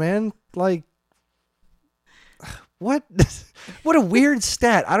don't know, man. Like, what? What a weird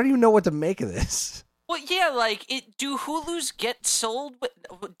stat. I don't even know what to make of this. Well, yeah, like do Hulus get sold?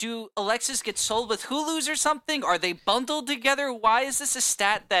 Do Alexas get sold with Hulus or something? Are they bundled together? Why is this a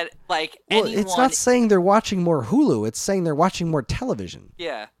stat that Well, anyone? it's not saying they're watching more Hulu. It's saying they're watching more television.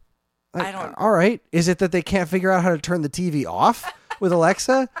 Yeah. Like, I don't- All right. Is it that they can't figure out how to turn the TV off with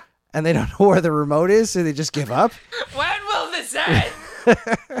Alexa, and they don't know where the remote is, so they just give up? When will this end?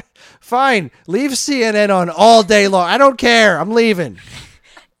 Fine. Leave CNN on all day long. I don't care. I'm leaving.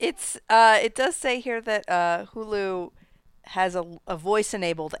 It does say here that Hulu has a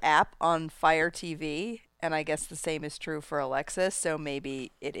voice-enabled app on Fire TV, and I guess the same is true for Alexa. So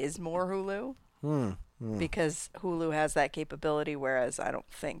maybe it is more Hulu because Hulu has that capability, whereas I don't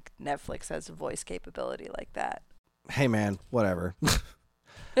think Netflix has a voice capability like that. Hey, man. Whatever.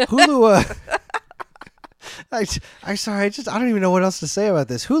 Hulu. I don't even know what else to say about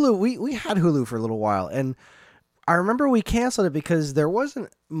this. Hulu. We had Hulu for a little while, and I remember we canceled it because there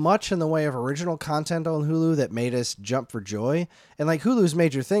wasn't much in the way of original content on Hulu that made us jump for joy. And like Hulu's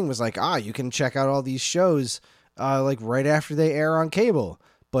major thing was like, you can check out all these shows like right after they air on cable.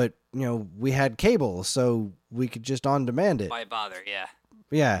 But, we had cable, so we could just on demand it. Why bother? Yeah.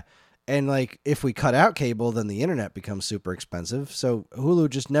 Yeah. And like if we cut out cable, then the internet becomes super expensive. So Hulu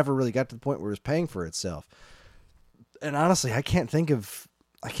just never really got to the point where it was paying for itself. And honestly, I can't think of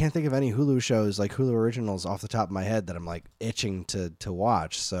any Hulu shows like Hulu originals off the top of my head that I'm like itching to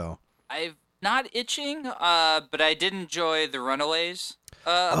watch. So I'm not itching, but I did enjoy The Runaways.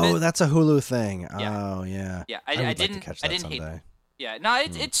 A bit. That's a Hulu thing. Yeah. Oh yeah. Yeah, I I would like didn't. to catch I that didn't hate. someday. Yeah, no,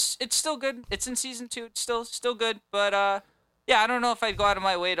 it's still good. It's in season 2. It's still good, but yeah, I don't know if I'd go out of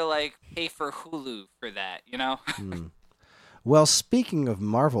my way to like pay for Hulu for that. Well, speaking of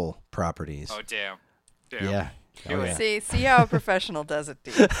Marvel properties, Oh damn. yeah. Do Oh, it. yeah. See how a professional does it,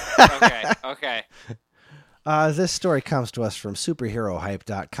 Dean. Okay. This story comes to us from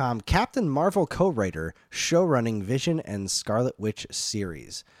superherohype.com. Captain Marvel co-writer, show-running Vision and Scarlet Witch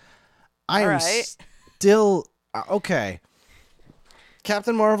series. I am Alright. still... okay.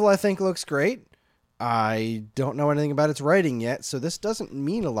 Captain Marvel, I think, looks great. I don't know anything about its writing yet, so this doesn't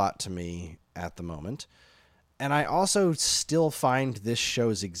mean a lot to me at the moment. And I also still find this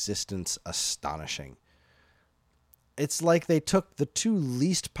show's existence astonishing. It's like they took the two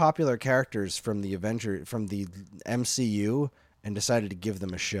least popular characters from the MCU and decided to give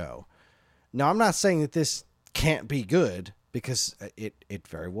them a show. Now, I'm not saying that this can't be good, because it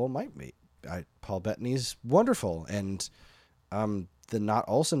very well might be. Paul Bettany's wonderful, and the Not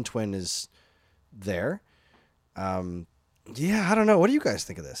Olsen twin is there. Yeah, I don't know. What do you guys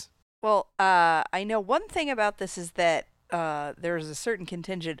think of this? Well, I know one thing about this is that there's a certain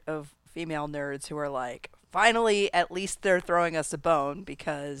contingent of female nerds who are like, finally, at least they're throwing us a bone,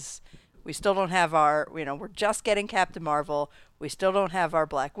 because we still don't have we're just getting Captain Marvel. We still don't have our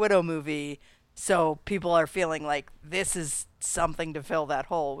Black Widow movie. So people are feeling like this is something to fill that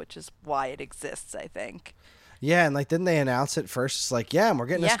hole, which is why it exists, I think. Yeah, and like didn't they announce it first? It's like, yeah, and we're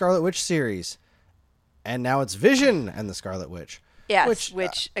getting a Yeah. Scarlet Witch series. And now it's Vision and the Scarlet Witch. Yes, Which,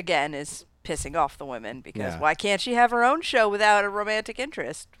 which again is pissing off the women, because Yeah. why can't she have her own show without a romantic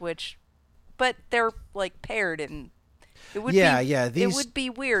interest? But they're like paired, and it would it these- would be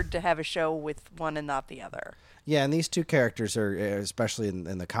weird to have a show with one and not the other. Yeah, and these two characters are, especially in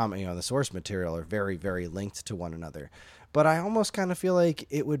the the source material, are very, very linked to one another. But I almost kind of feel like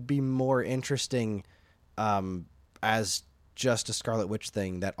it would be more interesting as just a Scarlet Witch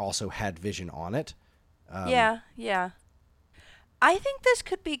thing that also had Vision on it. Yeah. I think this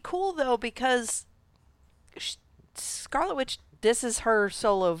could be cool though, because Scarlet Witch, this is her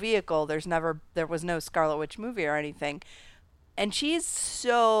solo vehicle. There was no Scarlet Witch movie or anything, and she's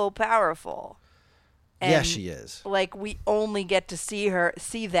so powerful. Yeah, And, she is. Like, we only get to see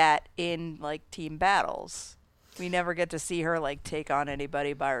that in like team battles. We never get to see her like take on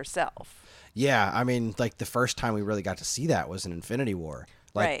anybody by herself. Yeah, I mean, like the first time we really got to see that was in Infinity War,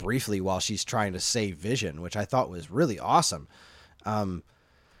 like Right. briefly while she's trying to save Vision, which I thought was really awesome.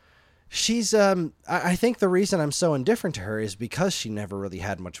 She's I think the reason I'm so indifferent to her is because she never really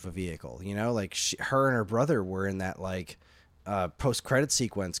had much of a vehicle, like her and her brother were in that like post-credit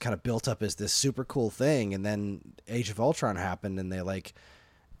sequence kind of built up as this super cool thing, and then Age of Ultron happened, and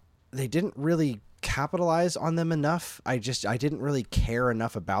they didn't really capitalize on them enough. I didn't really care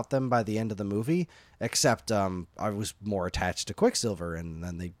enough about them by the end of the movie, except I was more attached to Quicksilver, and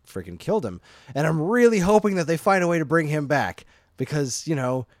then they freaking killed him. And I'm really hoping that they find a way to bring him back, because,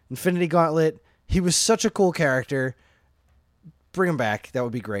 Infinity Gauntlet, he was such a cool character. Bring him back. That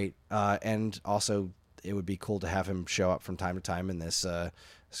would be great. And also, it would be cool to have him show up from time to time in this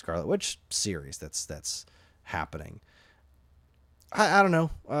Scarlet Witch series that's happening. I don't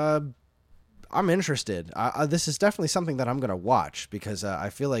know. I'm interested. This is definitely something that I'm going to watch, because I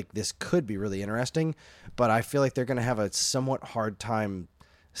feel like this could be really interesting, but I feel like they're going to have a somewhat hard time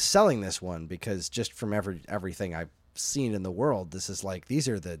selling this one, because just from everything I've seen in the world, this is like these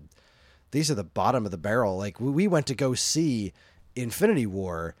are the bottom of the barrel. Like we went to go see Infinity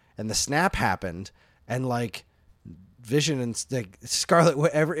War, and the snap happened, and like Vision and like Scarlet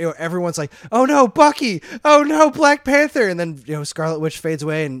Witch, everyone's like, oh no, Bucky, oh no, Black Panther, and then Scarlet Witch fades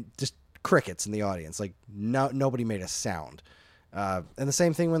away, and just crickets in the audience. Like nobody made a sound. And the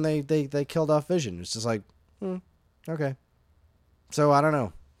same thing when they killed off Vision. It's just like, okay. So I don't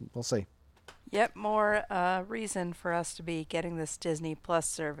know. We'll see. Yep, more reason for us to be getting this Disney Plus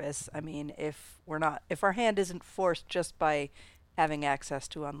service. I mean, if our hand isn't forced just by having access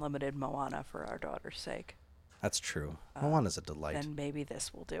to unlimited Moana for our daughter's sake, That's true. Moana's a delight. then maybe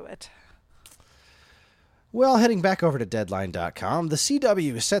this will do it. Well, heading back over to Deadline.com, the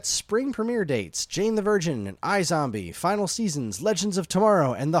CW sets spring premiere dates: Jane the Virgin and iZombie, final seasons, Legends of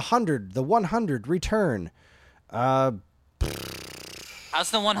Tomorrow, and the 100 return. How's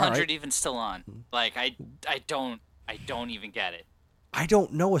the 100 right. even still on? Like, I don't even get it. I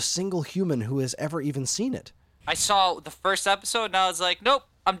don't know a single human who has ever even seen it. I saw the first episode and I was like, nope,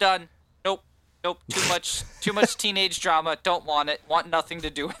 I'm done. Nope. Too much teenage drama. Don't want it. Want nothing to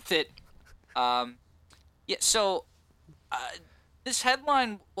do with it. Yeah. So, this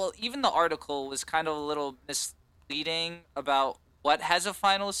headline, well, even the article was kind of a little misleading about what has a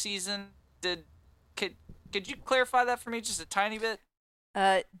final season. Could you clarify that for me just a tiny bit?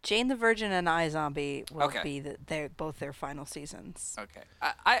 Jane the Virgin and iZombie will Okay. be both their final seasons. Okay.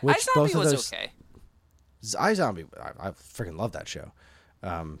 Which iZombie both of was those- okay. iZombie, I freaking love that show.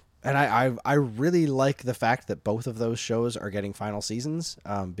 And I really like the fact that both of those shows are getting final seasons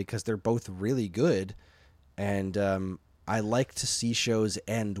because they're both really good. And I like to see shows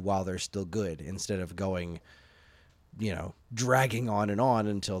end while they're still good instead of going, dragging on and on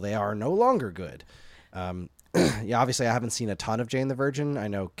until they are no longer good. Yeah, obviously I haven't seen a ton of Jane the Virgin. I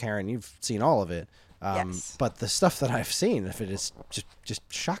know, Karen, you've seen all of it. Yes. But the stuff that I've seen, if it is just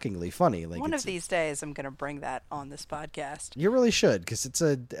shockingly funny. Like One of these days, I'm going to bring that on this podcast. You really should, because it's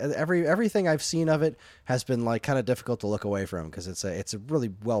everything I've seen of it has been like kind of difficult to look away from, because it's a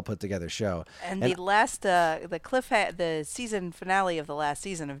really well put together show. And the last, the season finale of the last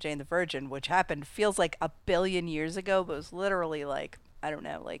season of Jane the Virgin, which happened, feels like a billion years ago, but was literally like, I don't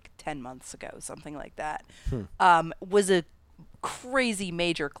know, like 10 months ago, something like that. Was a crazy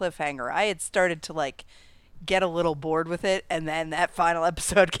major cliffhanger. I had started to like get a little bored with it, and then that final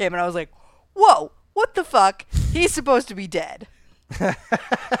episode came, and I was like, whoa, what the fuck? He's supposed to be dead.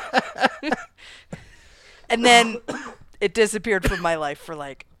 And then it disappeared from my life for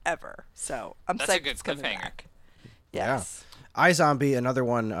like ever. So I'm That's a psyched good it's coming cliffhanger. back. Yes. iZombie, another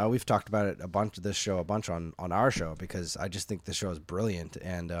one. We've talked about it a bunch on our show, because I just think the show is brilliant.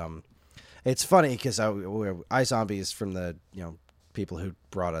 And it's funny because iZombie is from the people who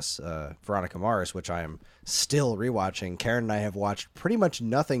brought us Veronica Mars, which I am still rewatching. Karen and I have watched pretty much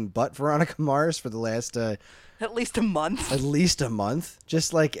nothing but Veronica Mars for the last At least a month. at least a month.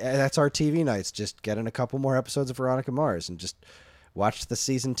 Just like that's our TV nights. Just get in a couple more episodes of Veronica Mars, and just watched the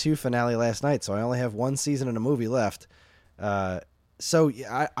season 2 finale last night. So I only have one season and a movie left. So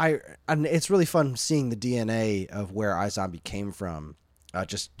yeah, and it's really fun seeing the DNA of where iZombie came from,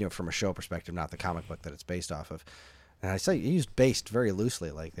 just from a show perspective, not the comic book that it's based off of. And I say you used based very loosely,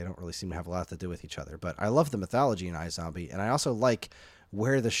 like they don't really seem to have a lot to do with each other. But I love the mythology in iZombie, and I also like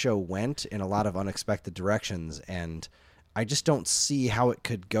where the show went in a lot of unexpected directions. And I just don't see how it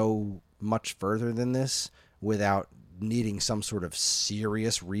could go much further than this without needing some sort of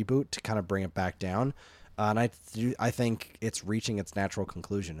serious reboot to kind of bring it back down. And I think it's reaching its natural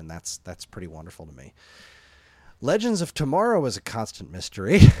conclusion, and that's pretty wonderful to me. Legends of Tomorrow is a constant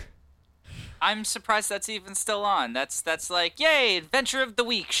mystery. I'm surprised that's even still on. That's like, yay, Adventure of the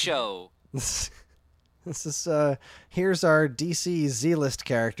Week show. This is here's our DC Z-list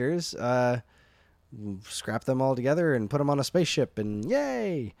characters. Scrap them all together and put them on a spaceship, and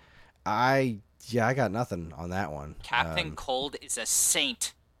yay! I got nothing on that one. Captain Cold is a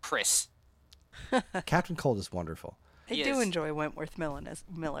saint, Chris. Captain Cold is wonderful. I He do is. enjoy Wentworth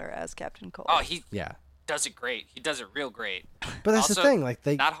Miller as Captain Cold. Oh, he Yeah, does it great. He does it real great. but that's Also, the thing. Like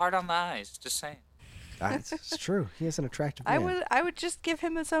Not hard on the eyes, just saying. it's true. He is an attractive I man. would just give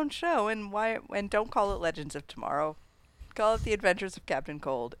him his own show, and don't call it Legends of Tomorrow. Call it The Adventures of Captain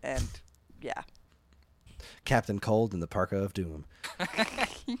Cold, and yeah. Captain Cold and the Parka of Doom.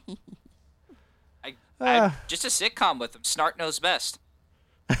 I'm just a sitcom with him. Snart knows best.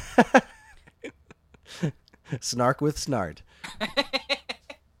 Snark with Snart.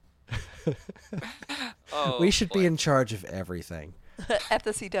 Oh, We should boy. be in charge of everything. At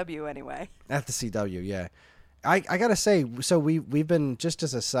the CW anyway. At the CW, yeah. I gotta say, so we've been, just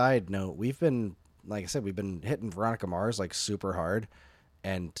as a side note, we've been, like I said, we've been hitting Veronica Mars like super hard,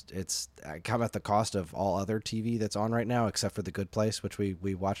 and it's come at the cost of all other TV that's on right now, except for The Good Place, which we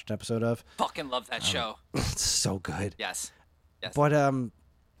watched an episode of. Fucking love that show. It's so good. Yes. Yes. But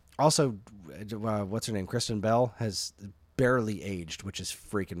also, what's her name? Kristen Bell has barely aged, which is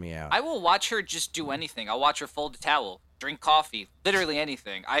freaking me out. I will watch her just do anything. I'll watch her fold a towel, drink coffee, literally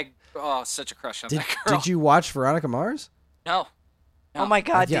anything. Such a crush on Did, that girl. did you watch Veronica Mars? No. Oh my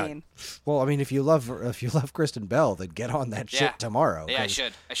God, Yeah. Dean. Well, I mean, if you love Kristen Bell, then get on that Yeah. shit tomorrow. Yeah, I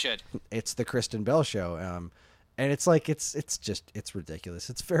 'cause should. It's the Kristen Bell show, and it's like it's ridiculous.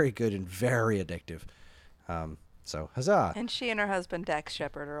 It's very good and very addictive. So huzzah! And she and her husband Dax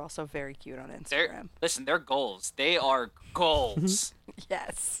Shepard are also very cute on They're Instagram. listen, they're goals. They are goals.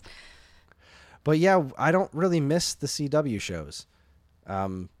 Yes. But yeah, I don't really miss the CW shows.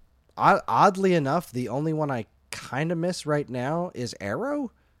 Oddly enough, the only one I kind of miss right now is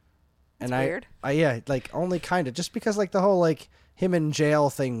Arrow. That's And weird. I like only kind of just because like the whole like him in jail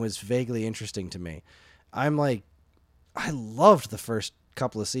thing was vaguely interesting to me. I'm like, I loved the first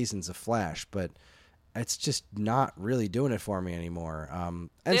couple of seasons of Flash, but it's just not really doing it for me anymore. And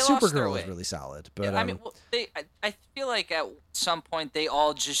They lost their Supergirl is way. really solid, but Yeah, I mean, well, I feel like at some point they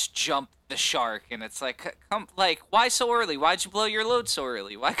all just jumped the shark, and it's like, come, like, why so early? Why'd you blow your load so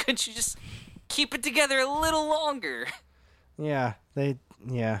early? Why couldn't you just keep it together a little longer? yeah. And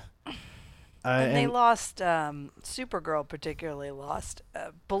they lost Supergirl, particularly lost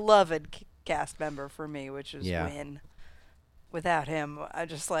a beloved cast member for me, which is Yeah. Wynn. Without him, I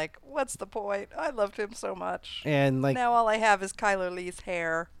just like, what's the point? I loved him so much. And like Now all I have is Kyler Lee's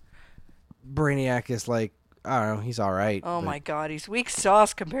hair. Brainiac is like, I don't know, he's all right. Oh but- my god, he's weak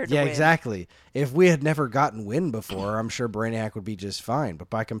sauce compared to Yeah, Wynn. exactly. If we had never gotten Win before, I'm sure Brainiac would be just fine. But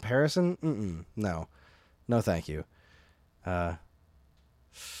by comparison, no, thank you.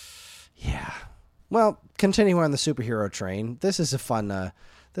 Yeah. Well, continuing on the superhero train, this is a fun.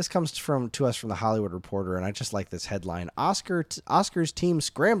 This comes to us from the Hollywood Reporter, and I just like this headline: Oscars team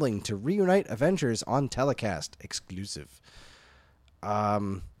scrambling to reunite Avengers on telecast exclusive. I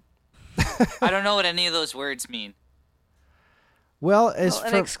don't know what any of those words mean. Well, as Well,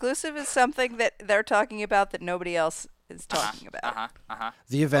 an for exclusive is something that they're talking about that nobody else is talking about.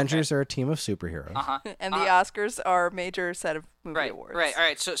 the Avengers are a team of superheroes. And the Oscars are a major set of movie Right, awards. right, all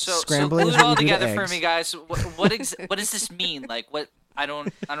right. So Scrambling glue is it all what you do to together for eggs. me, guys. What does this mean? Like, what? I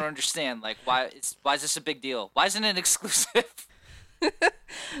don't understand. Like, why is this a big deal? Why isn't it exclusive?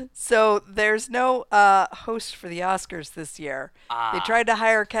 So there's no host for the Oscars this year. They tried to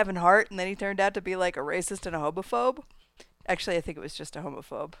hire Kevin Hart, and then he turned out to be like a racist and a homophobe. Actually, I think it was just a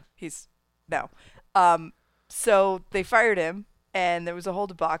homophobe. So they fired him, and there was a whole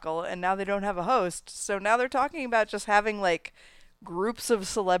debacle, and now they don't have a host. So now they're talking about just having like groups of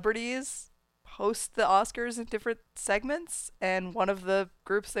celebrities host the Oscars in different segments, and one of the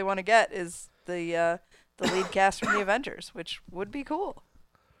groups they want to get is the lead cast from the Avengers, which would be cool.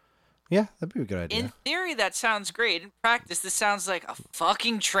 Yeah, that'd be a good idea. In theory, that sounds great. In practice, this sounds like a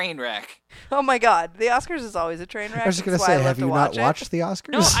fucking train wreck. Oh my God, the Oscars is always a train wreck. I was just gonna That's why I say, love have to you not watch it. watched the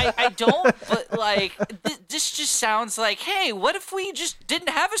Oscars? No, I don't. But like, this just sounds like, hey, what if we just didn't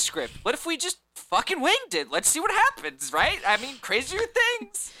have a script? What if we just fucking winged it? Let's see what happens, right? I mean, crazier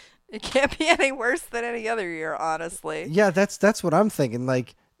things. It can't be any worse than any other year, honestly. Yeah, that's what I'm thinking.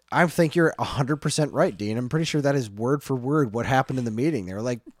 Like, I think you're 100% right, Dean. I'm pretty sure that is word for word what happened in the meeting. They were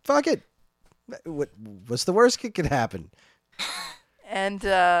like, "Fuck it, what's the worst that could happen?" And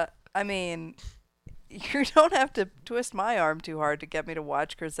I mean, you don't have to twist my arm too hard to get me to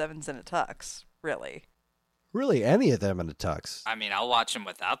watch Chris Evans in a tux, really. Really, any of them in a tux. I mean, I'll watch him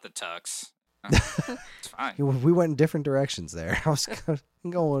without the tux. It's fine. We went in different directions there. I was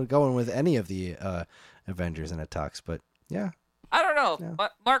going with any of the Avengers in a tux, but yeah, I don't know.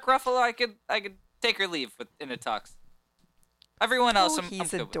 Mark Ruffalo, I could take or leave in a tux. Everyone else, I'm He's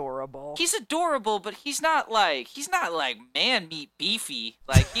good with. adorable. He's adorable, but he's not like man meat beefy.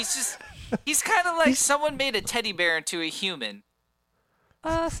 Like he's kind of like someone made a teddy bear into a human.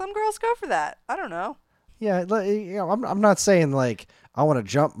 Some girls go for that. I don't know. yeah. I'm not saying like I want to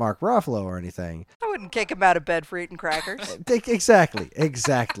jump Mark Ruffalo or anything. I wouldn't kick him out of bed for eating crackers. Exactly.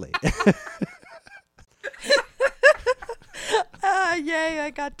 Yay, I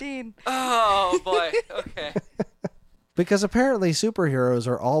got Dean. Oh boy. Okay. Because apparently superheroes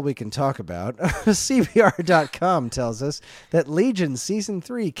are all we can talk about. CBR.com tells us that Legion Season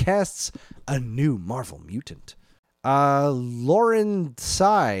 3 casts a new Marvel mutant. Lauren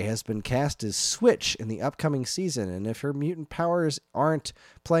Tsai has been cast as Switch in the upcoming season, and if her mutant powers aren't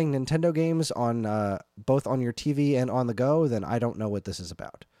playing Nintendo games on both on your TV and on the go, then I don't know what this is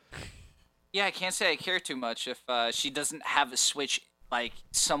about. Yeah, I can't say I care too much if she doesn't have a switch like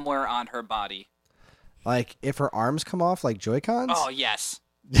somewhere on her body. Like, if her arms come off like Joy-Cons? Oh yes,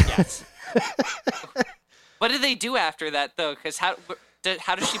 yes. What do they do after that though? Because how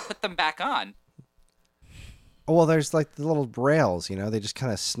does she put them back on? Well, there's like the little rails, they just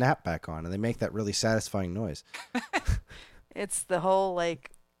kind of snap back on, and they make that really satisfying noise. It's the whole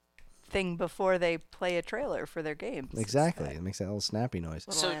like thing before they play a trailer for their games. Exactly. It makes that little snappy noise.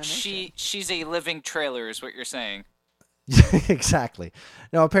 Little So animation. she's a living trailer, is what you're saying. Exactly.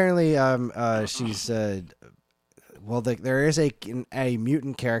 No, apparently, she's. There is a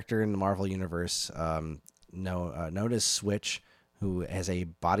mutant character in the Marvel universe known as Switch, who has a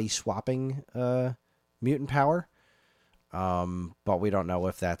body swapping mutant power. But we don't know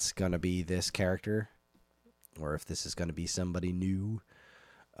if that's going to be this character or if this is going to be somebody new.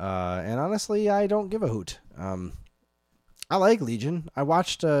 And honestly, I don't give a hoot. I like Legion. I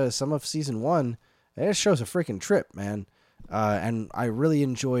watched some of season 1. And it shows a freaking trip, man. And I really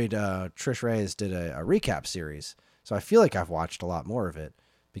enjoyed Trish Reyes did a recap series. So I feel like I've watched a lot more of it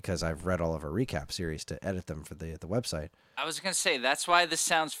because I've read all of her recap series to edit them for the website. I was gonna say that's why this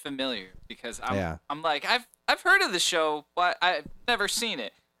sounds familiar because Yeah. I'm like I've heard of the show, but I've never seen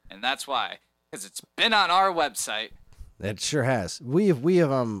it, and that's why because it's been on our website. It sure has. We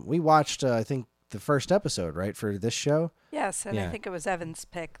watched I think the first episode, right, for this show. Yes, and Yeah. I think it was Evan's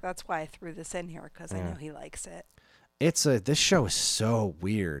pick. That's why I threw this in here because I know he likes it. This show is so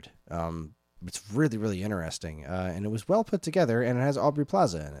weird. It's really, really interesting. And it was well put together, and it has Aubrey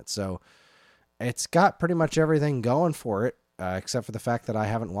Plaza in it. So it's got pretty much everything going for it, except for the fact that I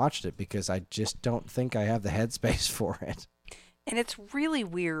haven't watched it because I just don't think I have the headspace for it. And it's really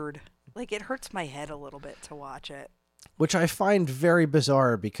weird. Like, it hurts my head a little bit to watch it. Which I find very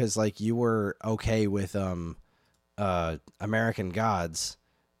bizarre because, like, you were okay with American Gods.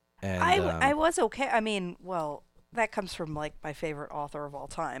 And I was okay. I mean, well, that comes from, like, my favorite author of all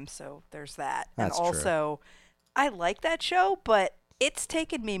time, so there's that. That's and true. also, I like that show, but it's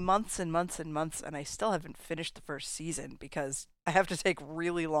taken me months and months and months, and I still haven't finished the first season because I have to take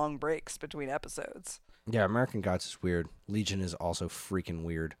really long breaks between episodes. yeah, American Gods is weird. Legion is also freaking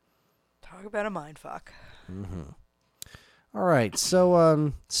weird. Talk about a mindfuck. All right,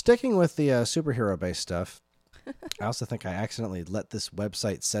 so sticking with the superhero-based stuff, I also think I accidentally let this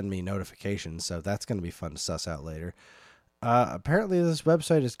website send me notifications, so that's going to be fun to suss out later. Apparently, this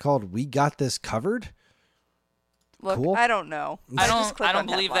website is called We Got This Covered. Look, Cool. I don't know. I just click don't on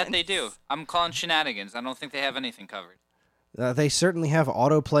believe that they do. headlines. I'm calling shenanigans. I don't think they have anything covered. They certainly have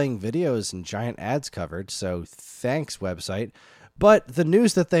auto-playing videos and giant ads covered, so thanks, website. But the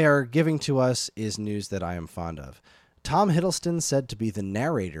news that they are giving to us is news that I am fond of. Tom Hiddleston said to be the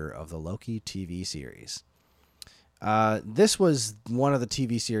narrator of the Loki TV series. This was one of the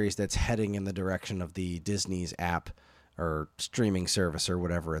TV series that's heading in the direction of the Disney's app or streaming service or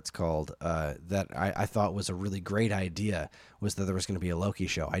whatever it's called, that I thought was a really great idea, was that there was going to be a Loki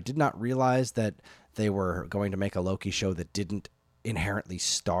show. I did not realize that they were going to make a Loki show that didn't inherently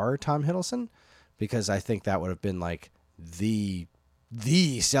star Tom Hiddleston, because I think that would have been like the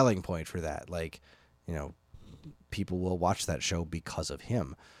selling point for that. Like, you know, people will watch that show because of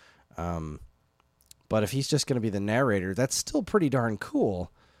him. But if he's just going to be the narrator, that's still pretty darn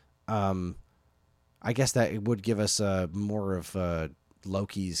cool. I guess that it would give us more of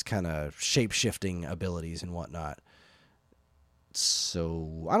Loki's kind of shape-shifting abilities and whatnot.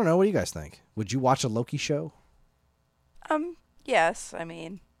 So, I don't know. What do you guys think? Would you watch a Loki show? Yes, I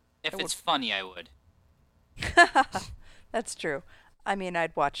mean, If it's funny, I would. that's true. I mean,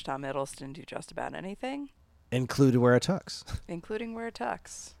 I'd watch Tom Hiddleston do just about anything, Include wear a tux. including wear a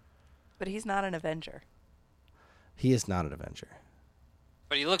tux. But he's not an Avenger. He is not an Avenger.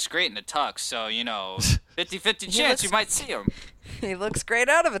 But he looks great in a tux, so, 50-50 He chance looks- you might see him. He looks great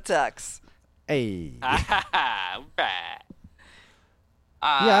out of a tux. Hey. Right.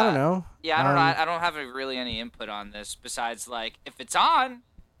 Yeah, I don't know. Yeah, I don't know. I don't have really any input on this besides, like, if it's on,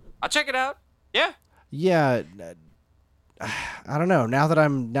 I'll check it out. Yeah. Yeah, I don't know. All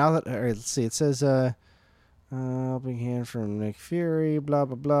right, let's see. It says, helping hand from Nick Fury, blah,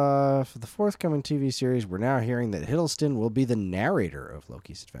 blah, blah. For the forthcoming TV series, we're now hearing that Hiddleston will be the narrator of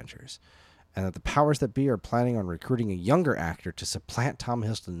Loki's adventures, and that the powers that be are planning on recruiting a younger actor to supplant Tom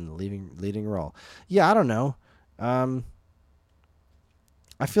Hiddleston in the leading role. Yeah, I don't know.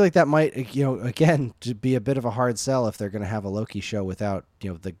 I feel like that might, again, to be a bit of a hard sell if they're going to have a Loki show without,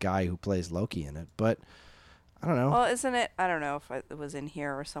 the guy who plays Loki in it. But I don't know. Well, isn't it? I don't know if it was in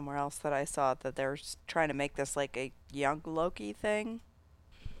here or somewhere else that I saw that they're trying to make this like a young Loki thing,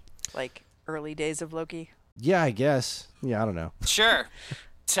 like early days of Loki. Yeah, I guess. Yeah, I don't know. Sure.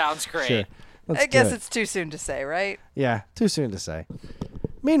 Sounds great. Sure. Let's I guess do it. it's too soon to say, right? Yeah, too soon to say.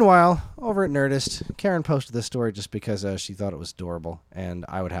 Meanwhile, over at Nerdist, Karen posted this story just because she thought it was adorable, and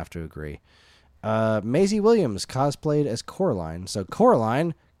I would have to agree. Maisie Williams cosplayed as Coraline, so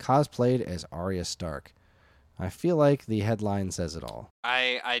Coraline cosplayed as Arya Stark. I feel like the headline says it all.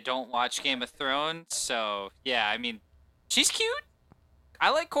 I don't watch Game of Thrones, so, yeah, I mean, she's cute.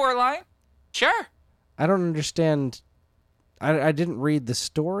 I like Coraline. Sure. I don't understand. I didn't read the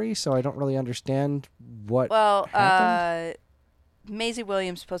story, so I don't really understand what Well, happened. Maisie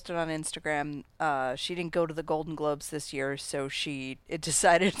Williams posted on Instagram. She didn't go to the Golden Globes this year, so it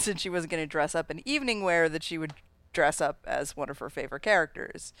decided since she wasn't going to dress up in evening wear that she would dress up as one of her favorite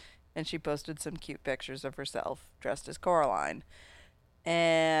characters. And she posted some cute pictures of herself dressed as Coraline.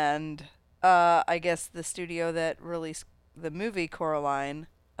 And I guess the studio that released the movie Coraline,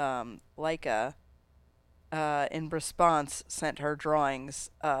 Leica, in response sent her drawings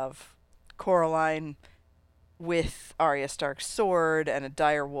of Coraline with Arya Stark's sword and a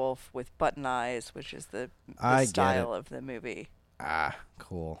dire wolf with button eyes, which is the I get style it. of the movie. Ah,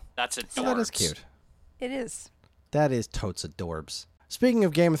 cool. That's adorbs. Oh, that is cute. It is. That is totes adorbs. Speaking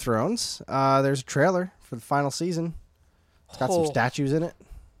of Game of Thrones, there's a trailer for the final season. It's got some Oh. statues in it.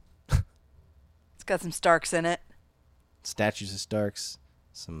 It's got some Starks in it. Statues of Starks.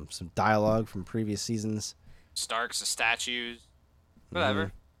 Some dialogue from previous seasons. Starks, the statues, whatever.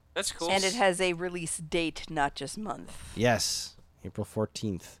 Mm-hmm. That's cool. And it has a release date, not just month. Yes, April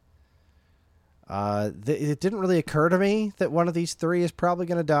 14th. It didn't really occur to me that one of these three is probably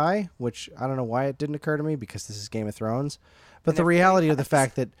going to die, which I don't know why it didn't occur to me because this is Game of Thrones. But the reality of the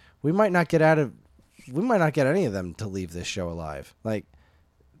fact that we might not get any of them to leave this show alive. Like,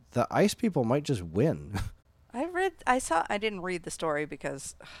 the ice people might just win. I didn't read the story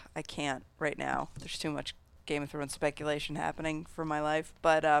because I can't right now. There's too much Game of Thrones speculation happening for my life.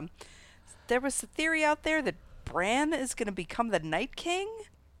 But there was a theory out there that Bran is going to become the Night King.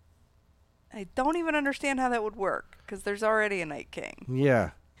 I don't even understand how that would work because there's already a Night King.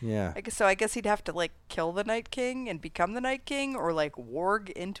 Yeah. I guess he'd have to like kill the Night King and become the Night King, or like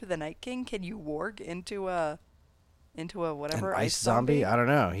warg into the Night King. Can you warg into a whatever An ice zombie? I don't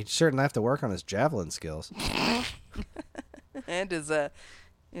know. He'd certainly have to work on his javelin skills. and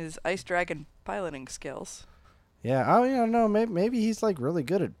his ice dragon piloting skills. Yeah. Oh, yeah. No. Maybe he's like really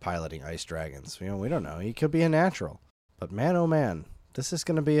good at piloting ice dragons. We don't know. He could be a natural. But man, oh man, this is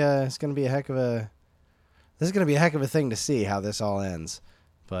gonna be a heck of a thing to see how this all ends.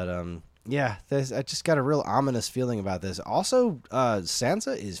 But yeah, I just got a real ominous feeling about this. Also,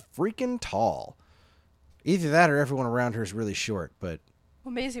 Sansa is freaking tall. Either that or everyone around her is really short. But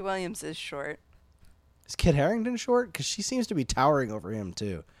Well, Maisie Williams is short. is Kit Harington short? Because she seems to be towering over him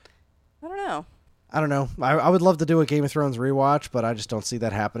too. I don't know. I don't know. I would love to do a Game of Thrones rewatch, but I just don't see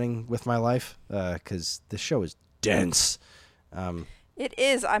that happening with my life because this show is dense. It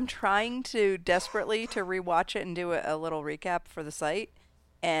is. I'm trying to desperately to rewatch it and do a little recap for the site,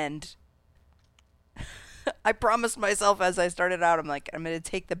 and I promised myself as I started out, I'm like, I'm going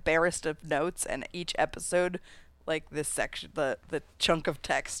to take the barest of notes, and each episode, like this section, the chunk of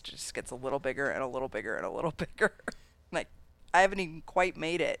text just gets a little bigger and a little bigger and a little bigger. Like, I haven't even quite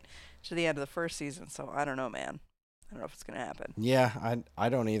made it to the end of the first season, so I don't know, man. I don't know if it's going to happen. Yeah, I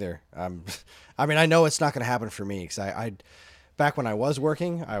don't either. I mean, I know it's not going to happen for me because I back when I was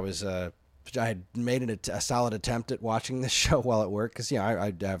working, I had made a solid attempt at watching this show while at work because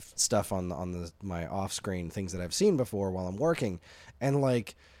I have stuff on my off screen things that I've seen before while I'm working, and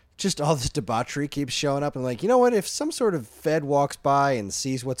like just all this debauchery keeps showing up, and like, you know what, if some sort of Fed walks by and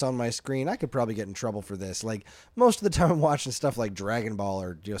sees what's on my screen, I could probably get in trouble for this. Like most of the time I'm watching stuff like Dragon Ball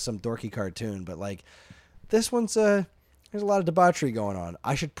or some dorky cartoon, but like this one's there's a lot of debauchery going on.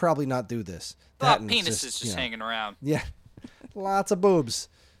 I should probably not do this. A lot of and penises it's just hanging around. Yeah. Lots of boobs.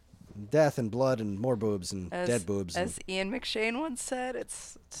 Death and blood and more boobs and dead boobs. As Ian McShane once said,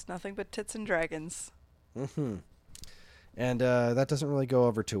 it's nothing but tits and dragons. And that doesn't really go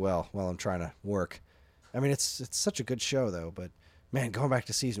over too well while I'm trying to work. I mean, it's such a good show though, but man, going back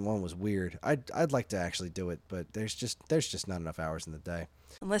to season 1 was weird. I'd like to actually do it, but there's just not enough hours in the day.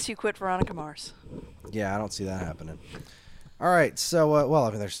 Unless you quit Veronica Mars. Yeah, I don't see that happening. All right, so well,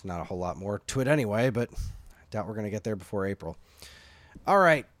 I mean, there's not a whole lot more to it anyway, but I doubt we're gonna get there before April. All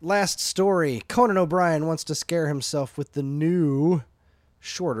right, last story. Conan O'Brien wants to scare himself with the new,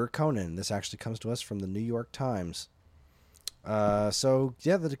 shorter Conan. This actually comes to us from the New York Times. So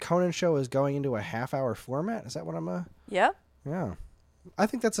yeah, the Conan show is going into a half-hour format. Is that what I'm? Yeah. Yeah, I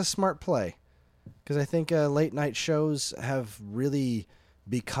think that's a smart play because I think late night shows have really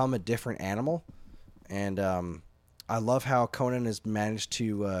become a different animal, and I love how Conan has managed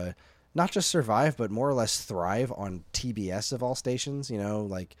to not just survive but more or less thrive on TBS of all stations. You know,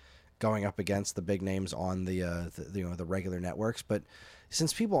 like going up against the big names on the regular networks. But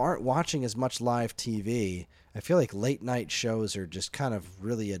since people aren't watching as much live TV, I feel like late night shows are just kind of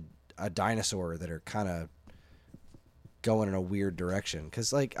really a dinosaur that are kind of going in a weird direction.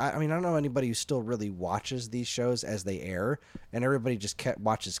 Because, like, I mean, I don't know anybody who still really watches these shows as they air, and everybody just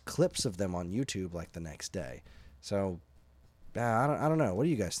watches clips of them on YouTube, like, the next day. So, I don't know. What do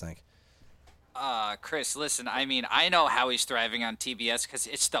you guys think? Chris, listen, I mean, I know how he's thriving on TBS because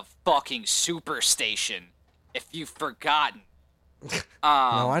it's the fucking Superstation. If you've forgotten. No,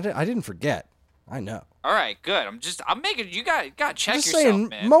 I didn't forget. I know. All right, good. I'm making you got to check Just yourself, saying,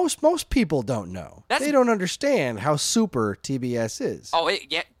 man. most people don't know. That's- They don't understand how super TBS is. Oh,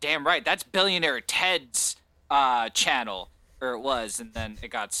 yeah, damn right. That's Billionaire Ted's channel, or it was, and then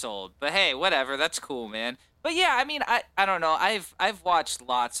it got sold. But hey, whatever. That's cool, man. But yeah, I mean, I don't know. I've watched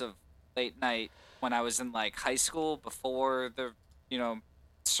lots of late night when I was in like high school before the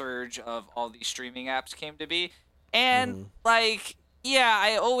surge of all these streaming apps came to be, and like yeah,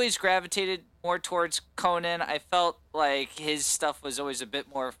 I always gravitated more towards Conan. I felt like his stuff was always a bit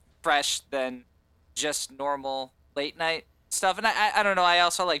more fresh than just normal late night stuff. And I don't know. I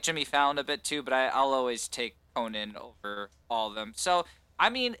also like Jimmy Fallon a bit too, but I'll always take Conan over all of them. So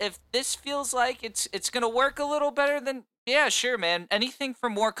I mean, if this feels like it's gonna work a little better, then yeah, sure, man. Anything for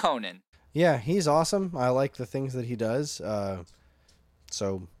more Conan. Yeah, he's awesome. I like the things that he does.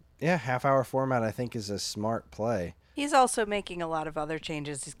 So yeah, half-hour format I think is a smart play. He's also making a lot of other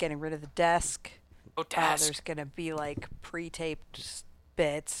changes. He's getting rid of the desk. Oh, desk. There's going to be like pre-taped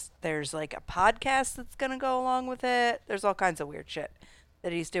bits. There's like a podcast that's going to go along with it. There's all kinds of weird shit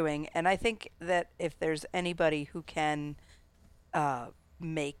that he's doing. And I think that if there's anybody who can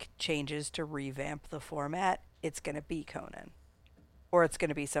make changes to revamp the format, it's going to be Conan. Or it's going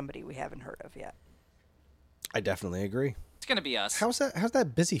to be somebody we haven't heard of yet. I definitely agree. It's gonna be us. How's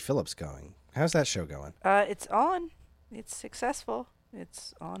that Busy Phillips going? How's that show going? It's on. It's successful.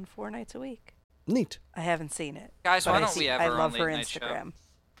 It's on 4 nights a week. Neat. I haven't seen it. Guys, but why I don't we have I our love own her late night show?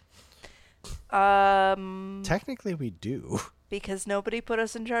 Instagram. Technically we do. Because nobody put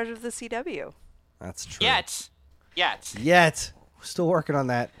us in charge of the CW. That's true. Yet. Yet. We're still working on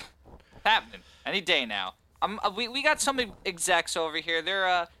that. Happening any day now. We got some execs over here.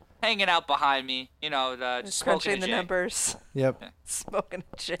 They're hanging out behind me. Just smoking Crunching a the J. numbers. Yep. Smoking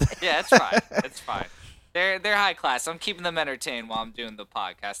a J. Yeah, it's fine. It's fine. They're high class. I'm keeping them entertained while I'm doing the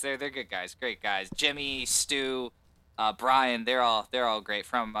podcast. They're good guys, great guys. Jimmy, Stu, Brian, they're all great.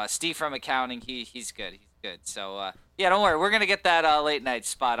 From Steve from accounting, he's good. He's good. So yeah, don't worry. We're gonna get that late night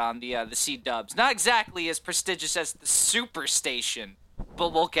spot on the C Dubs. Not exactly as prestigious as the Superstation,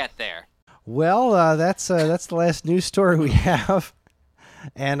 but we'll get there. Well, that's the last news story we have.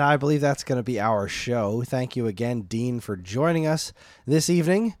 And I believe that's going to be our show. Thank you again, Dean, for joining us this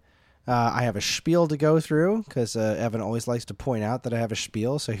evening. I have a spiel to go through because Evan always likes to point out that I have a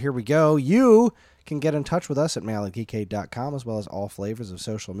spiel. So here we go. You can get in touch with us at mail@geekade.com as well as all flavors of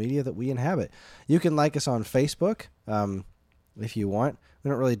social media that we inhabit. You can like us on Facebook if you want. We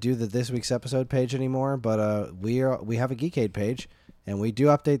don't really do the This Week's Episode page anymore, but we have a Geekade page. And we do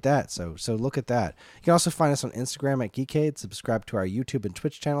update that, so look at that. You can also find us on Instagram at Geekade, subscribe to our YouTube and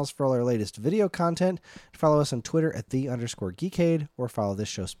Twitch channels for all our latest video content, follow us on Twitter at @the_Geekade, or follow this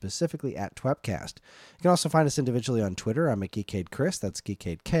show specifically at Twepcast. You can also find us individually on Twitter. I'm at Geekade Chris, that's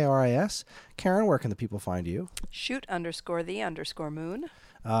Geekade Kris. Karen, where can the people find you? Shoot_the_moon.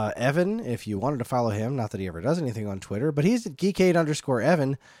 Evan, if you wanted to follow him, not that he ever does anything on Twitter, but he's at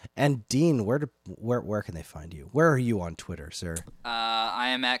Geekade_Evan. And Dean, where can they find you? Where are you on Twitter, sir? I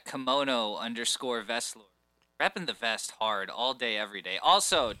am at Kimono_Vestlord. Repping the vest hard all day, every day.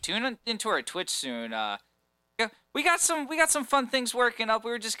 Also, tune into our Twitch soon. We got some fun things working up.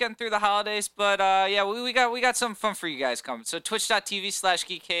 We were just getting through the holidays, but yeah, we got some fun for you guys coming. So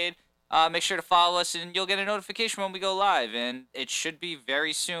twitch.tv/Geekade. Make sure to follow us, and you'll get a notification when we go live, and it should be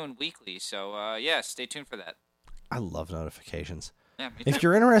very soon, weekly. So, yeah, stay tuned for that. I love notifications. Yeah, me If too.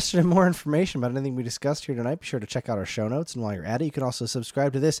 you're interested in more information about anything we discussed here tonight, be sure to check out our show notes. And while you're at it, you can also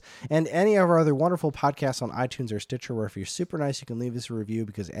subscribe to this and any of our other wonderful podcasts on iTunes or Stitcher, where if you're super nice, you can leave us a review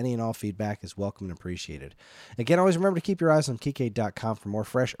because any and all feedback is welcome and appreciated. Again, always remember to keep your eyes on Geekade.com for more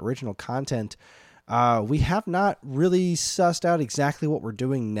fresh, original content. We have not really sussed out exactly what we're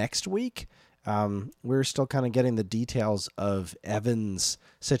doing next week. We're still kind of getting the details of Evan's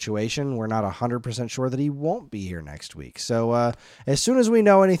situation. We're not 100% sure that he won't be here next week. So as soon as we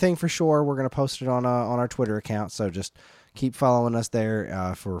know anything for sure, we're going to post it on our Twitter account. So just keep following us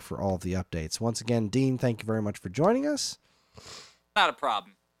there for all of the updates. Once again, Dean, thank you very much for joining us. Not a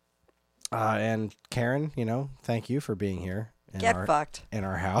problem. And Karen, thank you for being here. Get fucked. In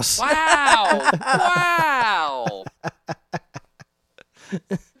our house. Wow! Wow!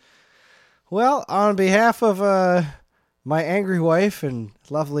 Well, on behalf of my angry wife and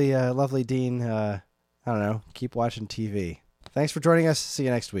lovely Dean, I don't know, keep watching TV. Thanks for joining us. See you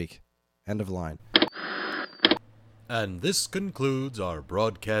next week. End of line. And this concludes our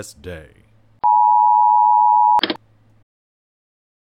broadcast day.